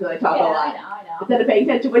reaction because I talk a lot. I know. Instead of paying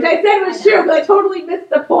attention, which I said was true, but I totally missed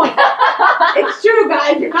the point. It's true,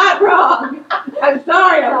 guys. You're not wrong. I'm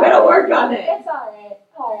sorry. I'm going to work on it. It's all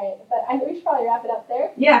right. But we should probably wrap it up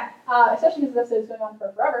there. Yeah. Especially because this episode is going on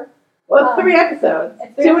for forever. Well, it's 3 episodes.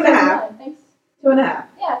 It's 2.5. Thanks. 2.5.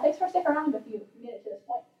 Yeah, thanks for sticking around if you made it to this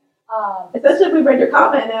point. Especially if we read your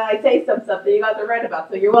comment and I say something you guys are right about,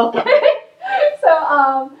 so you're welcome.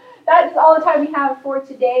 So that is all the time we have for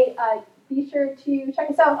today. Be sure to check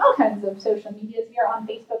us out on all kinds of social medias. We are on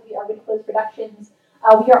Facebook. We are Witty Clothes Productions.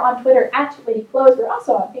 We are on Twitter at Witty Clothes. We're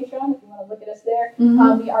also on Patreon if you want to look at us there.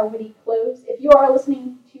 Mm-hmm. We are Witty Clothes. If you are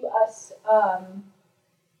listening to us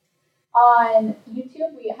on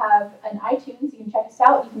YouTube, we have an iTunes. You can check us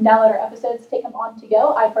out. You can download our episodes, take them on to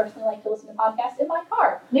go. I personally like to listen to podcasts in my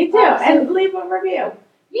car. Me too. And leave a review.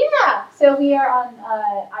 Yeah. So we are on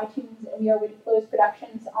iTunes, and we are Witty Clothes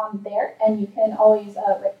Productions on there. And you can always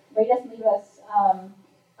rate us and leave us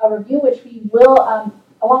a review, which we will,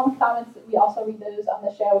 along with comments, we also read those on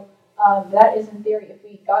the show. That is in theory if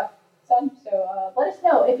we got some. So let us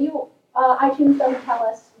know. If you, iTunes doesn't tell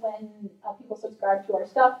us when people subscribe to our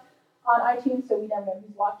stuff on iTunes, so we never know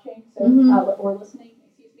who's watching, so or listening,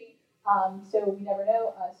 excuse me. So we never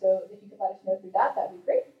know. So if you could let us know through that, that'd be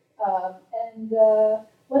great. And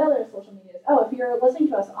what other social medias? Oh, if you're listening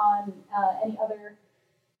to us on any other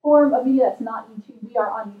form of media that's not YouTube, we are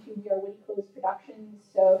on YouTube. We are Witty Clothes Productions.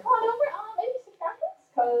 So come on over, maybe subscribe to us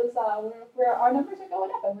because our numbers are going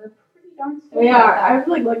up and we're pretty darn stoked. We are. I was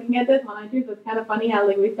looking at this on iTunes. It's kind of funny how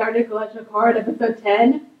we started Collection of Horror at episode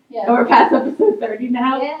 10. Yeah. And we're past episode 30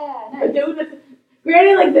 now. Yeah, nice. We're doing this.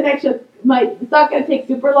 Granted, the next show it's not going to take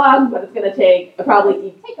super long, but it's going to take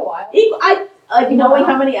probably take a while. Knowing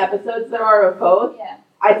how many episodes there are of both,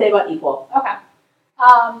 I'd say about equal. Okay.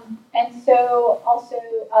 And so also,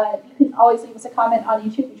 you can always leave us a comment on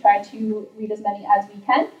YouTube. We try to read as many as we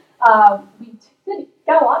can. We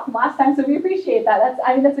got a lot from last time, so we appreciate that.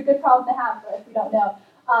 That's a good problem to have if we don't know.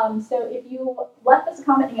 So if you left us a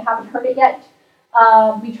comment and you haven't heard it yet,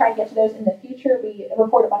 we try to get to those in the future. We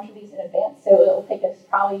record a bunch of these in advance, so it'll take us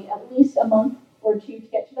probably at least a month or two to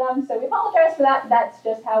get to them. So we apologize for that. That's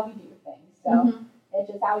just how we do things. So it's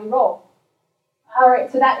just how we roll. All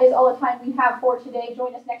right, so that is all the time we have for today.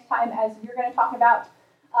 Join us next time as we're going to talk about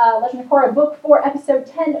Legend of Korra Book 4, Episode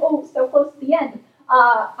 10. Oh, so close to the end.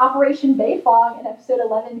 Operation Beifong and Episode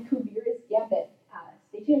 11, Kuvira's Gambit.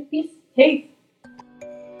 Stay tuned. Peace. Peace.